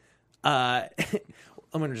winning...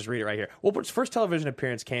 I'm going to just read it right here. Wolpert's first television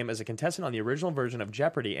appearance came as a contestant on the original version of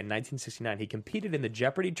Jeopardy in 1969. He competed in the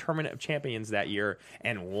Jeopardy Tournament of Champions that year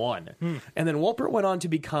and won. And then Wolpert went on to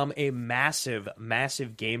become a massive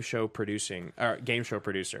game show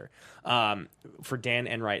producer for Dan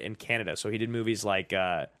Enright in Canada. So he did movies like,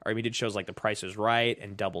 he did shows like The Price is Right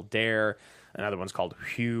and Double Dare. Another one's called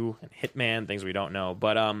Hugh and Hitman, things we don't know.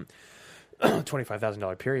 But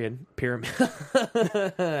 $25,000 pyramid.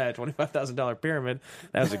 $25,000 pyramid.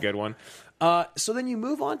 That was a good one. So then you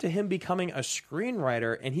move on to him becoming a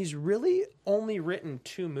screenwriter, and he's really only written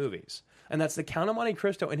 2 movies, and that's The Count of Monte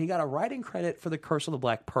Cristo, and he got a writing credit for The Curse of the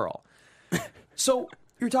Black Pearl. So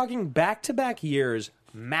you're talking back-to-back years,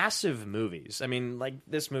 massive movies. I mean, like,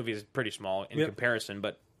 this movie is pretty small in comparison,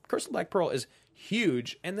 but Curse of the Black Pearl is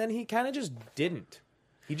huge, and then he kind of just didn't.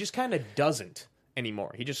 He just kind of doesn't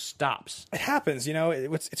anymore. He just stops. It happens, you know.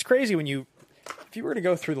 It's crazy when if you were to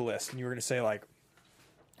go through the list and you were to say like,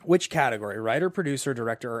 which category, writer, producer,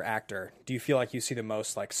 director, or actor, do you feel like you see the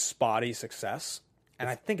most like spotty success? And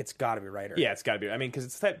I think it's got to be writer. Yeah, it's got to be. I mean, because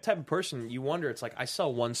it's that type of person. You wonder. It's like, I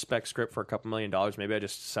sell one spec script for a couple $1 million. Maybe I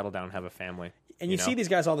just settle down and have a family. And you see these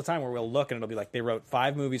guys all the time where we'll look and it'll be like they wrote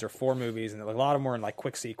 5 movies or 4 movies, and a lot of them were in like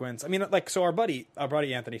quick sequence. I mean, like, so our buddy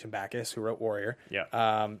Anthony Tambakis, who wrote Warrior,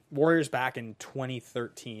 Warrior's back in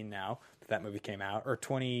 2013 now that movie came out, or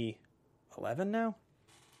 2011 now.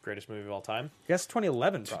 Greatest movie of all time? I guess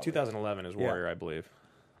 2011. Probably. 2011 is Warrior, I believe.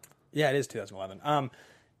 Yeah, it is 2011.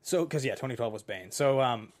 So because 2012 was Bane.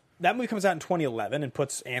 So that movie comes out in 2011 and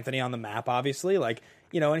puts Anthony on the map. Obviously, like,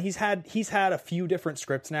 you know, and he's had a few different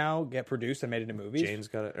scripts now get produced and made into movies. Jane's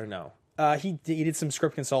Got it, or no? He did some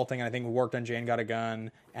script consulting, and I think worked on Jane Got a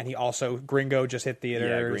Gun, and he also Gringo just hit theaters.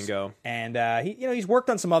 Yeah, Gringo, and he's worked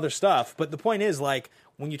on some other stuff. But the point is, like,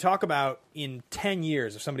 when you talk about in 10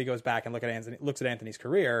 years, if somebody goes back and looks at Anthony's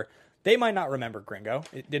career, they might not remember Gringo.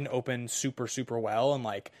 It didn't open super well, and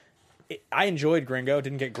like. I enjoyed Gringo.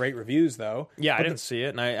 Didn't get great reviews though. Yeah, I didn't see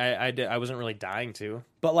it, and I wasn't really dying to.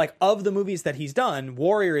 But like of the movies that he's done,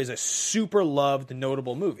 Warrior is a super loved,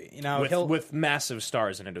 notable movie. You know, with massive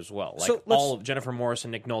stars in it as well, like So all of Jennifer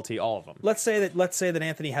Morrison, Nick Nolte, all of them. let's say that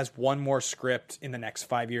Anthony has one more script in the next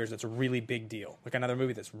 5 years that's a really big deal, like another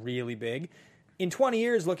movie that's really big. In 20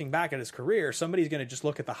 years, looking back at his career, somebody's going to just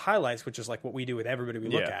look at the highlights, which is like what we do with everybody we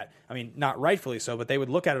look at. I mean, not rightfully so, but they would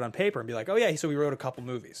look at it on paper and be like, "Oh yeah, so he wrote a couple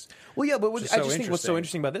movies." Well, yeah, but Which is I so just think what's so interesting.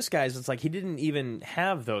 interesting about this guy is it's like he didn't even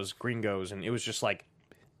have those gringos, and it was just like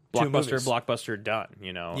movies. blockbuster done,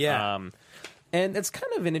 you know? Yeah. And it's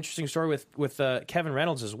kind of an interesting story with Kevin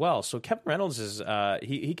Reynolds as well. So Kevin Reynolds is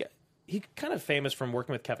he kind of famous from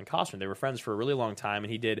working with Kevin Costner. They were friends for a really long time,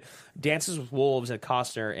 and he did Dances with Wolves and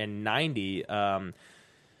Costner in '90. In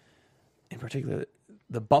particular,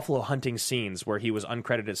 the buffalo hunting scenes where he was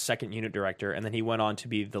uncredited second unit director, and then he went on to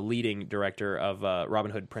be the leading director of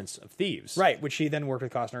Robin Hood, Prince of Thieves. Right, which he then worked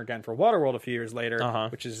with Costner again for Waterworld a few years later,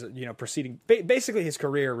 which is proceeding. Basically, his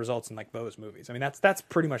career results in like those movies. I mean, that's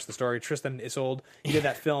pretty much the story. Tristan Isolde, he did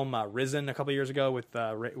that film Risen a couple years ago with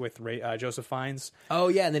Joseph Fiennes. Oh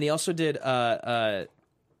yeah, and then he also did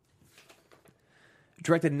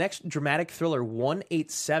directed next dramatic thriller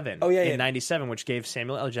 187 in 97, which gave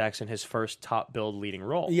Samuel L. Jackson his first top billed leading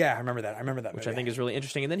role. Yeah, I remember that. Which I think is really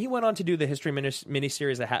interesting. And then he went on to do the history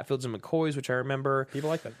miniseries, The Hatfields and McCoys, which I remember. People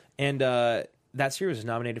like that. And that series was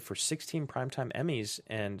nominated for 16 Primetime Emmys,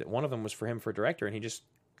 and one of them was for him for director, and he just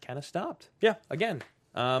kind of stopped. Yeah. Again.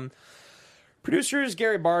 Producers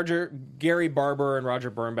Gary Barber, and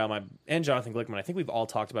Roger Birnbaum, and Jonathan Glickman. I think we've all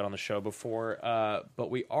talked about on the show before,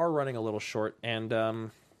 but we are running a little short, and I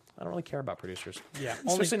don't really care about producers. Yeah,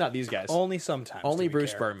 especially not these guys. Only sometimes. Only do we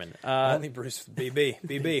Bruce care. Berman. Only Bruce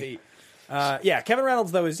BB. Yeah, Kevin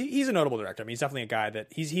Reynolds though he's a notable director. I mean, he's definitely a guy that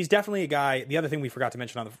he's definitely a guy. The other thing we forgot to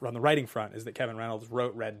mention on the writing front is that Kevin Reynolds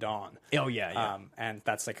wrote Red Dawn. Oh yeah. And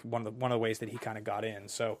that's like one of the ways that he kind of got in.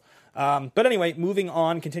 So, but anyway, moving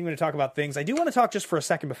on, continuing to talk about things. I do want to talk just for a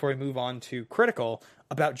second before we move on to Critical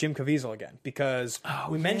about Jim Caviezel again, because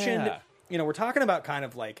we mentioned, we're talking about kind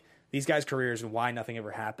of like these guys' careers and why nothing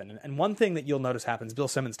ever happened. And one thing that you'll notice happens, Bill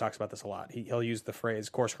Simmons talks about this a lot. He'll use the phrase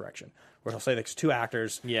course correction, where he'll say there's two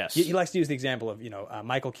actors. Yes. He likes to use the example of,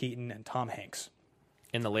 Michael Keaton and Tom Hanks.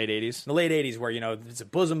 In the late 80s? In the late 80s, where, it's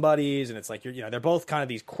bosom buddies, and it's like, they're both kind of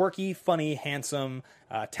these quirky, funny, handsome,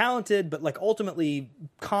 talented, but like ultimately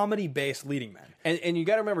comedy-based leading men. And you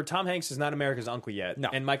got to remember, Tom Hanks is not America's uncle yet. No.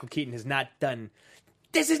 And Michael Keaton has not done,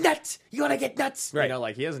 this is nuts, you want to get nuts. Right.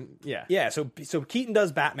 Like he hasn't, yeah. Yeah, so Keaton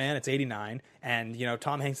does Batman, it's 89, and,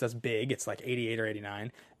 Tom Hanks does Big, it's like 88 or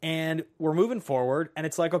 89, and we're moving forward, and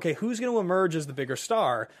it's like, okay, who's going to emerge as the bigger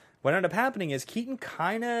star? What ended up happening is Keaton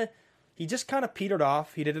he just kind of petered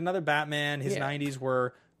off. He did another Batman. His 90s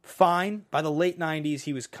were fine. By the late 90s,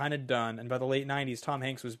 he was kind of done. And by the late 90s, Tom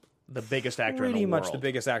Hanks was the biggest actor in the pretty world. much the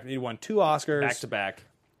biggest actor. He won 2 Oscars. Back to back.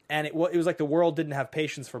 And it was like the world didn't have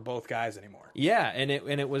patience for both guys anymore. Yeah, and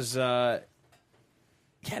it was and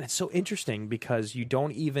it's so interesting because you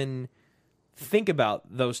don't even think about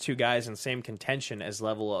those two guys in the same contention as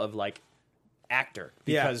level of like actor,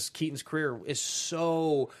 because Keaton's career is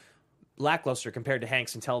so lackluster compared to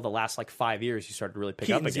Hanks until the last like 5 years he started to really pick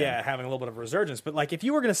up Keaton's, again. having a little bit of a resurgence. But like, if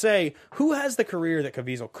you were going to say who has the career that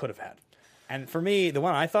Caviezel could have had, and for me, the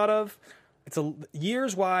one I thought of, it's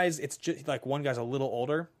years wise, it's just like one guy's a little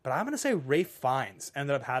older, but I'm going to say Ralph Fiennes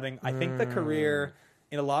ended up having, I think, the career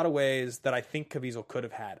in a lot of ways that I think Caviezel could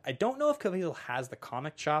have had. I don't know if Caviezel has the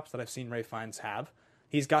comic chops that I've seen Ralph Fiennes have.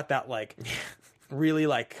 He's got that like really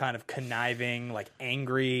like kind of conniving, like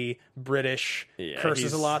angry British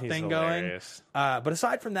curses a lot thing hilarious. going. But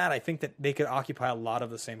aside from that, I think that they could occupy a lot of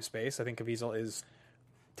the same space. I think Caviezel is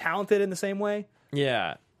talented in the same way.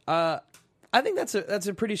 Yeah, I think that's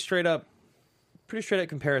a pretty straight up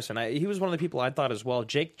comparison. He was one of the people I thought as well.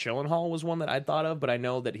 Jake Gyllenhaal was one that I thought of, but I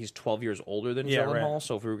know that he's 12 years older than Gyllenhaal. Right.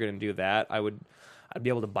 So if we were going to do that, I'd be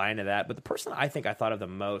able to buy into that. But the person I think I thought of the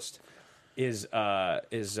most is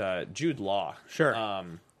Jude Law. Sure.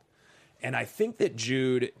 And I think that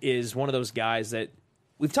Jude is one of those guys that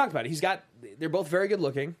we've talked about. They're both very good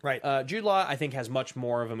looking. Right. Jude Law, I think, has much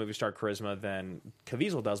more of a movie star charisma than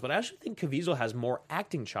Caviezel does, but I actually think Caviezel has more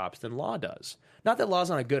acting chops than Law does. Not that Law's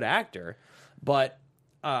not a good actor, but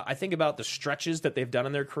I think about the stretches that they've done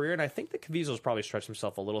in their career, and I think that Caviezel's probably stretched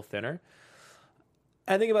himself a little thinner.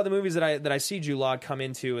 I think about the movies that I see Jude Law come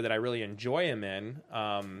into that I really enjoy him in,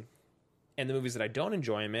 and the movies that I don't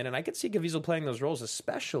enjoy him in, and I could see Caviezel playing those roles,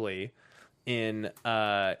 especially in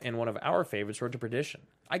one of our favorites, Road to Perdition.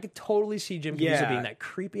 I could totally see Jim Caviezel being that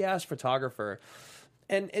creepy ass photographer.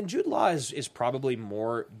 And Jude Law is probably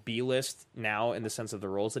more B-list now in the sense of the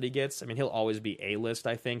roles that he gets. I mean, he'll always be A-list,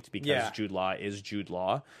 I think, because Yeah. Jude Law is Jude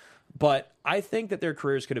Law. But I think that their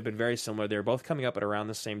careers could have been very similar. They were both coming up at around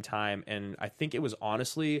the same time, and I think it was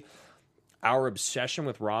honestly our obsession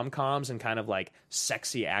with rom-coms and kind of like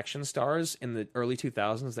sexy action stars in the early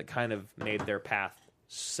 2000s that kind of made their path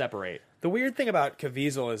separate. The weird thing about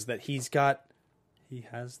Caviezel is that he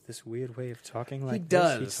has this weird way of talking like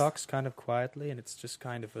does. this. He talks kind of quietly, and it's just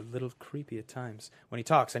kind of a little creepy at times when he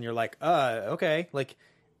talks, and you're like, okay. Like,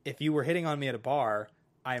 if you were hitting on me at a bar,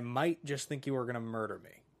 I might just think you were going to murder me,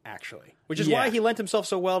 actually. Which is why he lent himself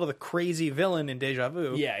so well to the crazy villain in Deja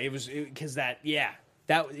Vu. Yeah, it was because that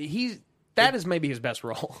is maybe his best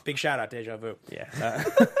role. Big shout out, Deja Vu. Yeah.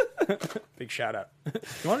 Big shout out.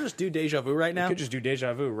 You want to just do Deja Vu right now? Could just do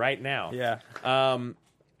Deja Vu right now. Yeah.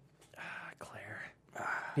 Claire.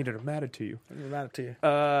 He didn't have mattered to you. That to you.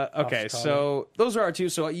 Okay, so those are our two.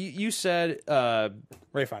 So you said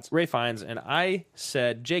Ray Fiennes. Ray Fiennes, and I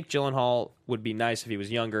said Jake Gyllenhaal would be nice if he was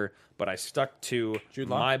younger, but I stuck to Jude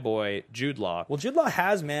Law? my boy Jude Law. Well, Jude Law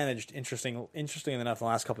has managed, interestingly enough, in the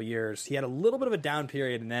last couple of years. He had a little bit of a down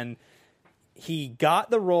period, and then he got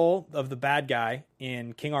the role of the bad guy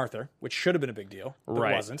in King Arthur, which should have been a big deal, but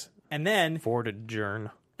Right. it wasn't. And then Ford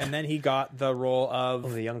Adjourn. he got the role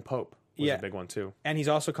of, The Young Pope was Yeah. a big one too. and he's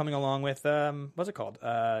also coming along with what's it called?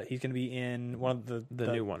 He's going to be in one of the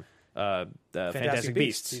new one. The Fantastic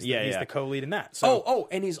Beasts. He's He's the co-lead in that. So,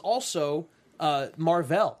 and he's also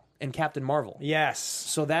Marvel in Captain Marvel. yes.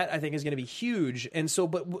 So that I think is going to be huge. And so,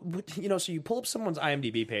 but so you pull up someone's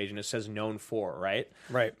IMDb page and it says known for, right?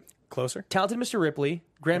 Right. Closer? Talented Mr. Ripley,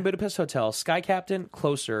 Grand Budapest Hotel, Sky Captain,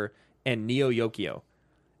 Closer, and Neo Yokio,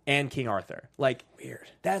 and King Arthur. Like, Weird.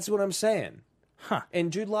 that's what I'm saying. Huh.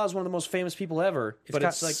 And Jude Law is one of the most famous people ever. It's But got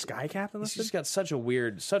it's like Sky Captain he's listed? just got such a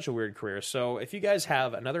weird career. So if you guys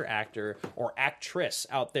have another actor or actress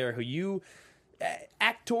out there who you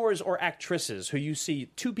actors or actresses who you see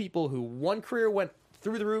two people who one career went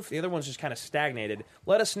through the roof, the other one's just kind of stagnated,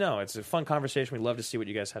 let us know. It's a fun conversation. We'd love to see what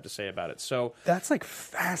you guys have to say about it. So That's like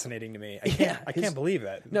fascinating to me. I his- can't believe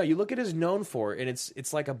that. no, you look at his known for, and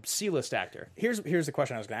it's like a C-list actor. Here's the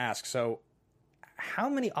question I was going to ask. So, how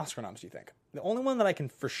many Oscar noms do you think? The only one that I can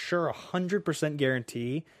for sure 100%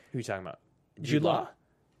 guarantee, Who are you talking about? Jude Law.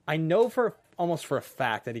 I know almost for a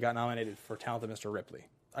fact that he got nominated for Talented Mr. Ripley.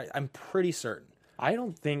 I'm pretty certain. I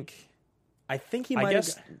don't think. I think he might.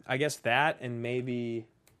 I guess that and maybe.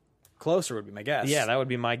 Closer would be my guess. Yeah, that would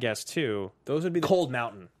be my guess too. those would be the Cold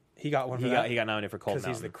Mountain. He got one. For He that? got nominated for Cold 'Cause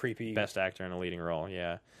Mountain. he's the creepy best actor in a leading role.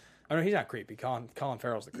 Yeah. Oh no, he's not creepy. Colin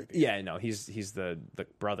Farrell's the creepy. Yeah, no, he's the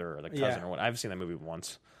brother or the cousin Yeah. or what. I've seen that movie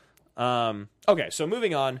once. Okay, so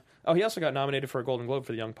moving on. Oh, he also got nominated for a Golden Globe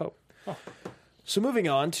for The Young Pope. So moving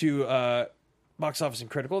on to Box Office and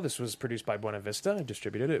Critical. This was produced by Buena Vista and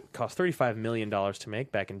distributed. It cost $35 million to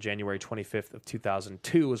make back in January 25th of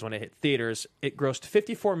 2002 was when it hit theaters. It grossed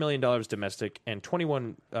 $54 million domestic and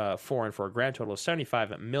 21 foreign for a grand total of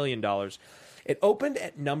 $75 million. It opened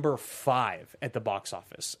at number 5 at the box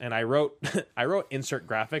office, and I wrote insert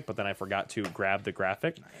graphic, but then I forgot to grab the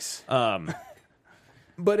graphic. Nice.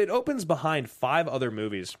 But it opens behind 5 other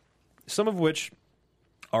movies, some of which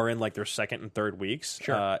are in like their second and third weeks.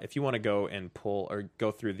 Sure. If you want to go and pull or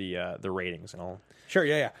go through the ratings and all. Sure,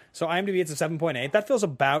 yeah. So IMDb, it's a 7.8. That feels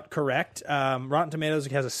about correct. Rotten Tomatoes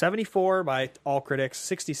has a 74 by all critics,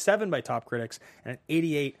 67 by top critics, and an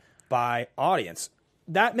 88 by audience.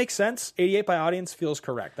 That makes sense. 88 by audience feels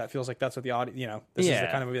correct. That feels like that's what the audience, this is the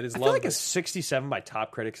kind of movie that is I loved. feel like a 67 by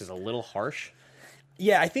top critics is a little harsh.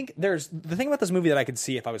 Yeah, I think there's the thing about this movie that I could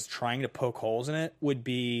see if I was trying to poke holes in it would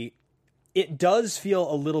be it does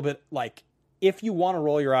feel a little bit like if you want to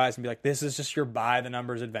roll your eyes and be like, this is just your by the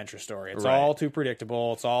numbers adventure story. It's Right. all too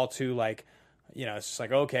predictable. It's all too like, it's just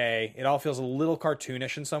like, okay, it all feels a little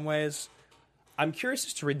cartoonish in some ways. I'm curious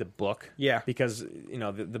just to read the book. Yeah. Because,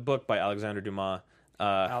 the book by Alexander Dumas,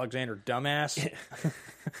 Alexander Dumbass.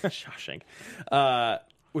 Shawshank,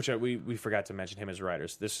 which we forgot to mention him as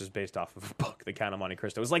writers. This is based off of a book, The Count of Monte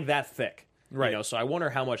Cristo. It was like that thick. Right. So I wonder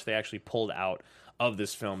how much they actually pulled out of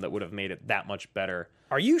this film that would have made it that much better.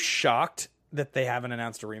 Are you shocked that they haven't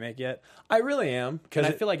announced a remake yet? I really am, because I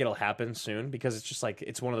it- feel like it'll happen soon, because it's just like,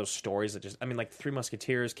 it's one of those stories that just, like Three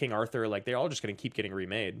Musketeers, King Arthur, like they're all just going to keep getting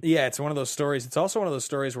remade. Yeah, it's one of those stories. It's also one of those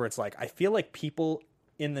stories where it's like, I feel like people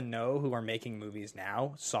in the know who are making movies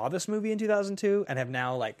now saw this movie in 2002 and have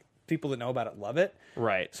now, like, people that know about it love it.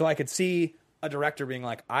 Right. So I could see a director being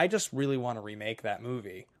like, I just really want to remake that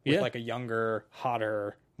movie with Yeah. like a younger,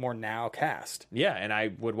 hotter, more now cast. Yeah, and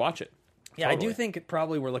I would watch it. Yeah, I do Totally. think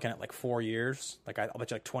probably we're looking at like 4 years. Like I'll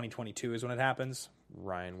bet you like 2022 is when it happens.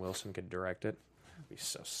 Ryan Wilson could direct it. That'd be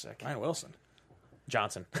so sick. Ryan Wilson.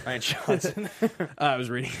 Johnson. Ryan Johnson. I was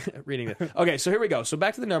reading it. Okay, so here we go. So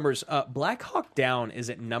back to the numbers. Black Hawk Down is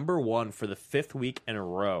at number 1 for the 5th week in a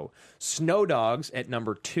row. Snow Dogs at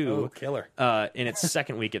number 2. Oh, killer. In its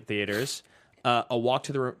second week at theaters. A Walk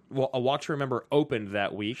to Remember opened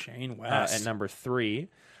that week. Shane West. At number 3.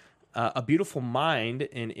 A Beautiful Mind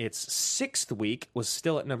in its 6th week was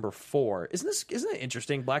still at number 4. Isn't it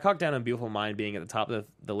interesting? Black Hawk Down and Beautiful Mind being at the top of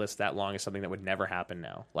the list that long is something that would never happen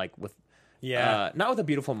now. Like with not with A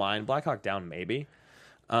Beautiful Mind. Black Hawk Down maybe.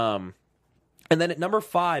 And then at number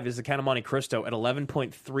 5 is The Count of Monte Cristo at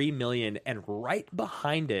 11.3 million, and right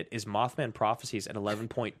behind it is Mothman Prophecies at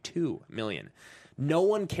 11.2 million. No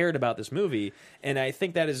one cared about this movie, and I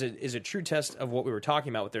think that is a true test of what we were talking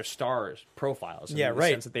about with their stars profiles. Yeah, in the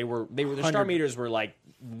right. Sense that their star meters were like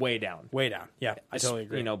way down. Way down. Yeah, I totally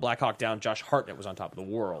agree. You know, Black Hawk Down, Josh Hartnett was on top of the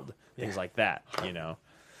world, things like that. You know,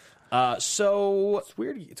 so It's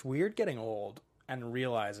weird. It's weird getting old and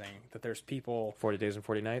realizing that there's people 40 Days and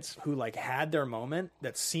 40 Nights. who like had their moment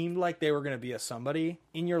that seemed like they were going to be a somebody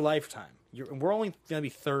in your lifetime. We're only going to be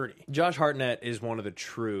 30. Josh Hartnett is one of the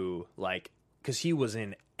true, like, because he was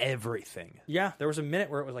in everything. Yeah, there was a minute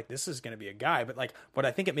where it was like, this is going to be a guy. But like, what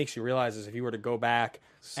I think it makes you realize is if you were to go back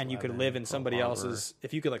and you could live in somebody else's,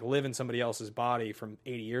 if you could like live in somebody else's body from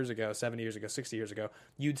 80 years ago, 70 years ago, 60 years ago,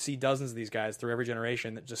 you'd see dozens of these guys through every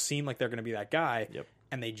generation that just seem like they're going to be that guy. Yep.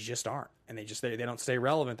 And they just aren't. And they don't stay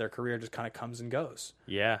relevant. Their career just kind of comes and goes.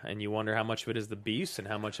 Yeah, and you wonder how much of it is the beast and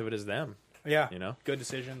how much of it is them. Yeah, You know? good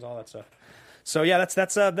decisions, all that stuff. So yeah, that's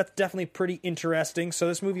definitely pretty interesting. So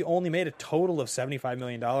this movie only made a total of $75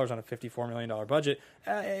 million on a $54 million budget.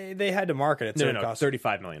 They had to market it. So it No, cost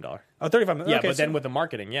 $35 million. Oh, $35 million. Yeah, Okay, but so, then with the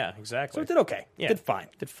marketing, yeah, exactly. so it did okay. Yeah. Did fine.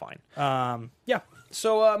 Did fine. Yeah.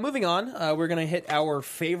 So moving on, we're going to hit our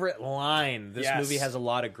favorite line. This Yes. movie has a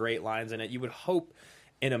lot of great lines in it. You would hope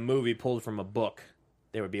in a movie pulled from a book,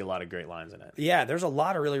 there would be a lot of great lines in it. Yeah, there's a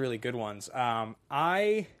lot of really, really good ones. Do you want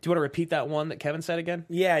to repeat that one that Kevin said again?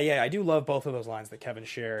 Yeah, I do love both of those lines that Kevin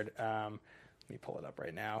shared. Let me pull it up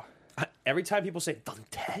right now. Every time people say,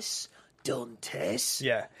 Dantes?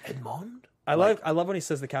 Yeah. Edmond? I love when he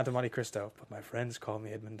says the Count of Monte Cristo, but my friends call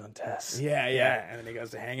me Edmond Dantes. Yeah. And then he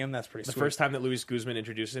goes to hang him. That's pretty The sweet. first time that Luis Guzman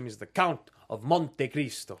introduces him, he's the Count of Monte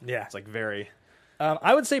Cristo. Yeah. It's like very...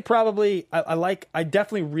 I would say probably I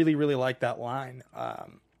definitely really, really like that line.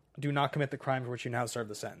 Do not commit the crime for which you now serve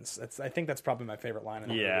the sentence. I think that's probably my favorite line in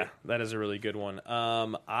the movie. that is a really good one.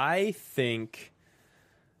 I think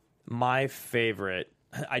my favorite...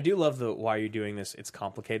 I do love the "Why are you doing this? It's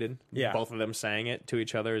complicated." Yeah. Both of them saying it to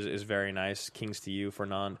each other is very nice. Kings to you,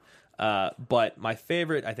 Fernand. But my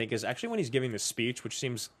favorite, I think, is actually when he's giving the speech, which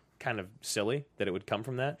seems kind of silly that it would come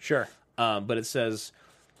from that. Sure. But it says,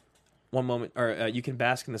 "One moment, or you can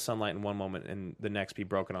bask in the sunlight in one moment, and the next be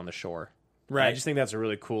broken on the shore." Right. And I just think that's a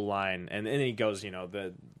really cool line. And then he goes,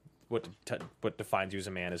 what defines you as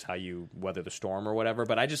a man is how you weather the storm or whatever.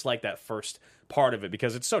 But I just like that first part of it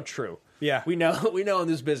because it's so true. Yeah. We know in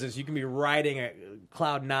this business you can be riding at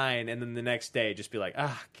cloud 9 and then the next day just be like,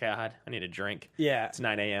 God, I need a drink. Yeah. It's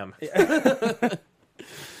 9 a.m.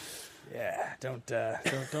 Yeah. Don't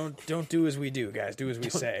do as we do, guys. Do as we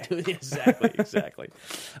say. Exactly.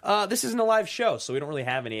 This isn't a live show, so we don't really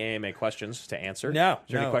have any AMA questions to answer. No, Is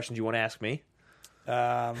there no. any questions you want to ask me?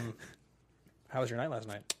 How was your night last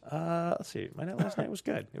night? Let's see. My night last night was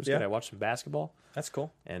good. It was Yeah? good. I watched some basketball, That's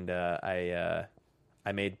cool. and I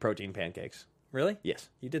made protein pancakes. Really? Yes,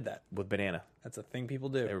 You did that. with banana. That's a thing people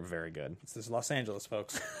do. They were very good. It's this Los Angeles,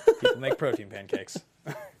 folks. People make protein pancakes.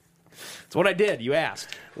 It's what I did. You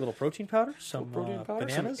asked. A little protein powder, some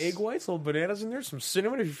bananas, some egg whites, little bananas in there, some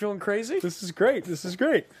cinnamon if you're feeling crazy. This is great. Be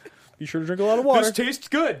sure to drink a lot of water. This tastes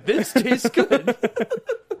good. This tastes good.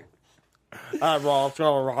 All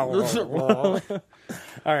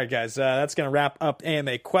right, guys, that's going to wrap up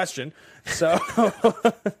AMA question. So,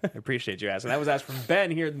 I appreciate you asking. That was asked from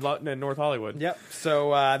Ben here in North Hollywood. yep.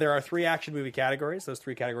 So there are 3 action movie categories. Those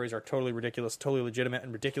 3 categories are totally ridiculous, totally legitimate,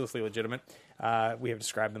 and ridiculously legitimate. We have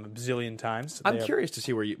described them a bazillion times. I'm They are- curious to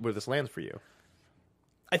see where this lands for you.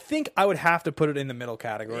 I think I would have to put it in the middle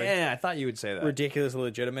category. Yeah, I thought you would say that. Ridiculously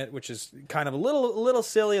legitimate, which is kind of a little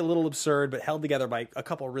silly, a little absurd, but held together by a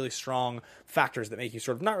couple of really strong factors that make you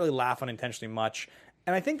sort of not really laugh unintentionally much.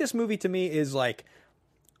 And I think this movie to me is like,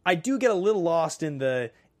 I do get a little lost in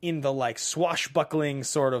the like swashbuckling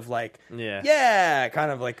sort of like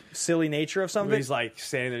kind of like silly nature of something. He's like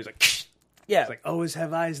standing there. He's like, Yeah, it's like always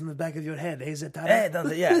have eyes in the back of your head. Is it?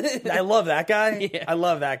 yeah, I love that guy. Yeah. I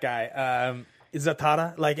love that guy.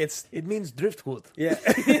 Zatara. Like It means driftwood. yeah.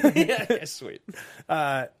 Yeah, sweet.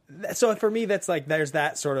 So for me, that's like there's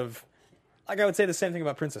that sort of like I would say the same thing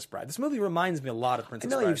about Princess Bride. This movie reminds me a lot of I Princess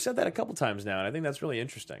know Bride. you've said that a couple times now, and I think that's really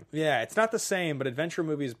interesting. Yeah, it's not the same, but adventure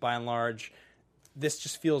movies by and large, this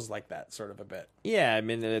just feels like that sort of a bit. Yeah, I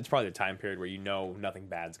mean, it's probably the time period where you know nothing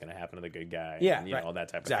bad's going to happen to the good guy. Yeah, and, you right. know, all that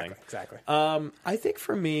type Exactly, of thing. exactly. I think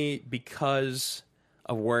for me, because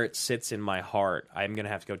of where it sits in my heart, I'm going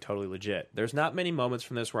to have to go totally legit. There's not many moments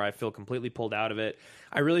from this where I feel completely pulled out of it.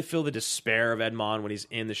 I really feel the despair of Edmond when he's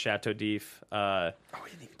in the Chateau d'If. Oh, we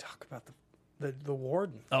didn't even talk about the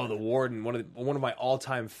warden. Oh, the warden, one of my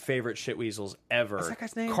all-time favorite shitweasels ever. What's that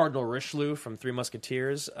guy's name? Cardinal Richelieu from Three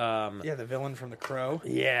Musketeers. Yeah, the villain from The Crow.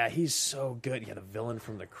 Yeah, he's so good. Yeah, the villain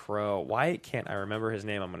from The Crow. Why can't I remember his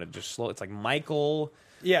name? I'm going to just slow. It's like Michael.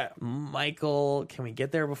 Yeah, Michael. Can we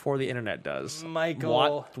get there before the internet does?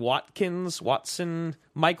 Michael Watson.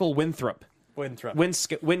 Michael Winthrop. Winthrop.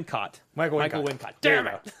 Wincott. Michael Michael Wincott. Wincott. There Damn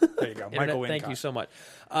you it. go. There you go. Internet, Michael Wincott. thank you so much.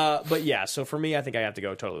 But yeah, so for me, I think I have to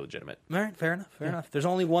go totally legitimate. All right, fair enough. Fair enough. There's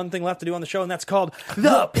only one thing left to do on the show, and that's called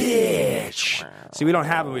The Pitch. See, we don't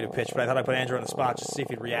have a movie to pitch, but I thought I'd put Andrew on the spot just to see if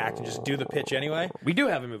he'd react and just do the pitch anyway. We do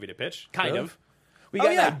have a movie to pitch, kind Really? of. We Oh,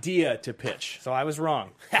 got yeah. an idea to pitch. So I was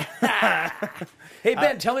wrong. Hey,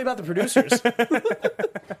 Ben, tell me about the producers.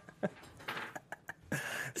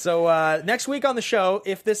 So next week on the show,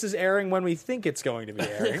 if this is airing when we think it's going to be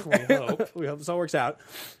airing, We hope. we hope this all works out.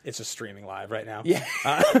 It's just streaming live right now. Yeah.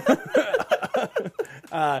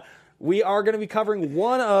 We are going to be covering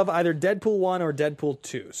one of either Deadpool 1 or Deadpool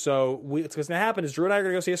 2. So what's going to happen is Drew and I are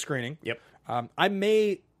going to go see a screening. Yep.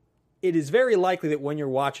 It is very likely that when you're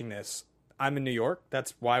watching this, I'm in New York.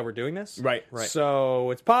 That's why we're doing this. Right. So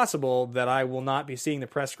it's possible that I will not be seeing the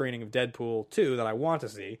press screening of Deadpool 2 that I want to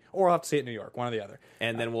see, or I'll have to see it in New York, one or the other.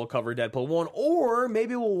 And then we'll cover Deadpool 1, or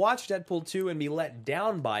maybe we'll watch Deadpool 2 and be let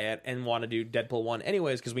down by it and want to do Deadpool 1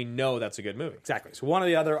 anyways because we know that's a good movie. Exactly. So one or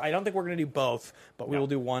the other. I don't think we're going to do both, but we will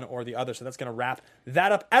do one or the other. So that's going to wrap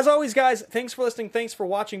that up. As always, guys, thanks for listening. Thanks for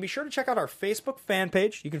watching. Be sure to check out our Facebook fan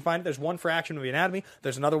page. You can find it. There's one for Action Movie Anatomy.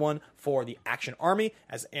 There's another one for the Action Army.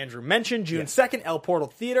 As Andrew mentioned, June 2nd, El Portal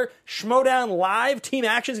Theater. Schmodown Live. Team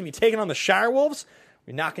Action's going to be taking on the Shire Wolves.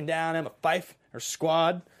 We're knocking down Emma Fife, her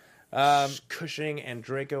squad. Cushing and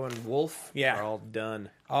Draco and Wolf are all done.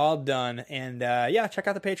 All done. And yeah, check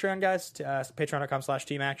out the Patreon, guys.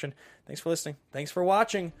 Patreon.com/Team Action. Thanks for listening. Thanks for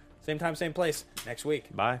watching. Same time, same place next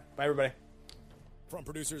week. Bye. Bye, everybody. From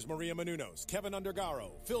producers Maria Menounos, Kevin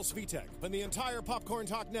Undergaro, Phil Svitek, and the entire Popcorn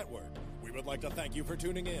Talk Network, we would like to thank you for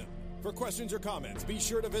tuning in. For questions or comments, be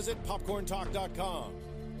sure to visit popcorntalk.com.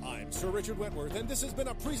 I'm Sir Richard Wentworth, and this has been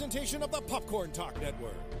a presentation of the Popcorn Talk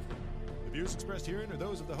Network. The views expressed herein are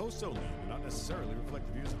those of the hosts only and do not necessarily reflect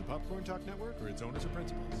the views of the Popcorn Talk Network or its owners or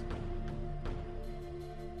principals.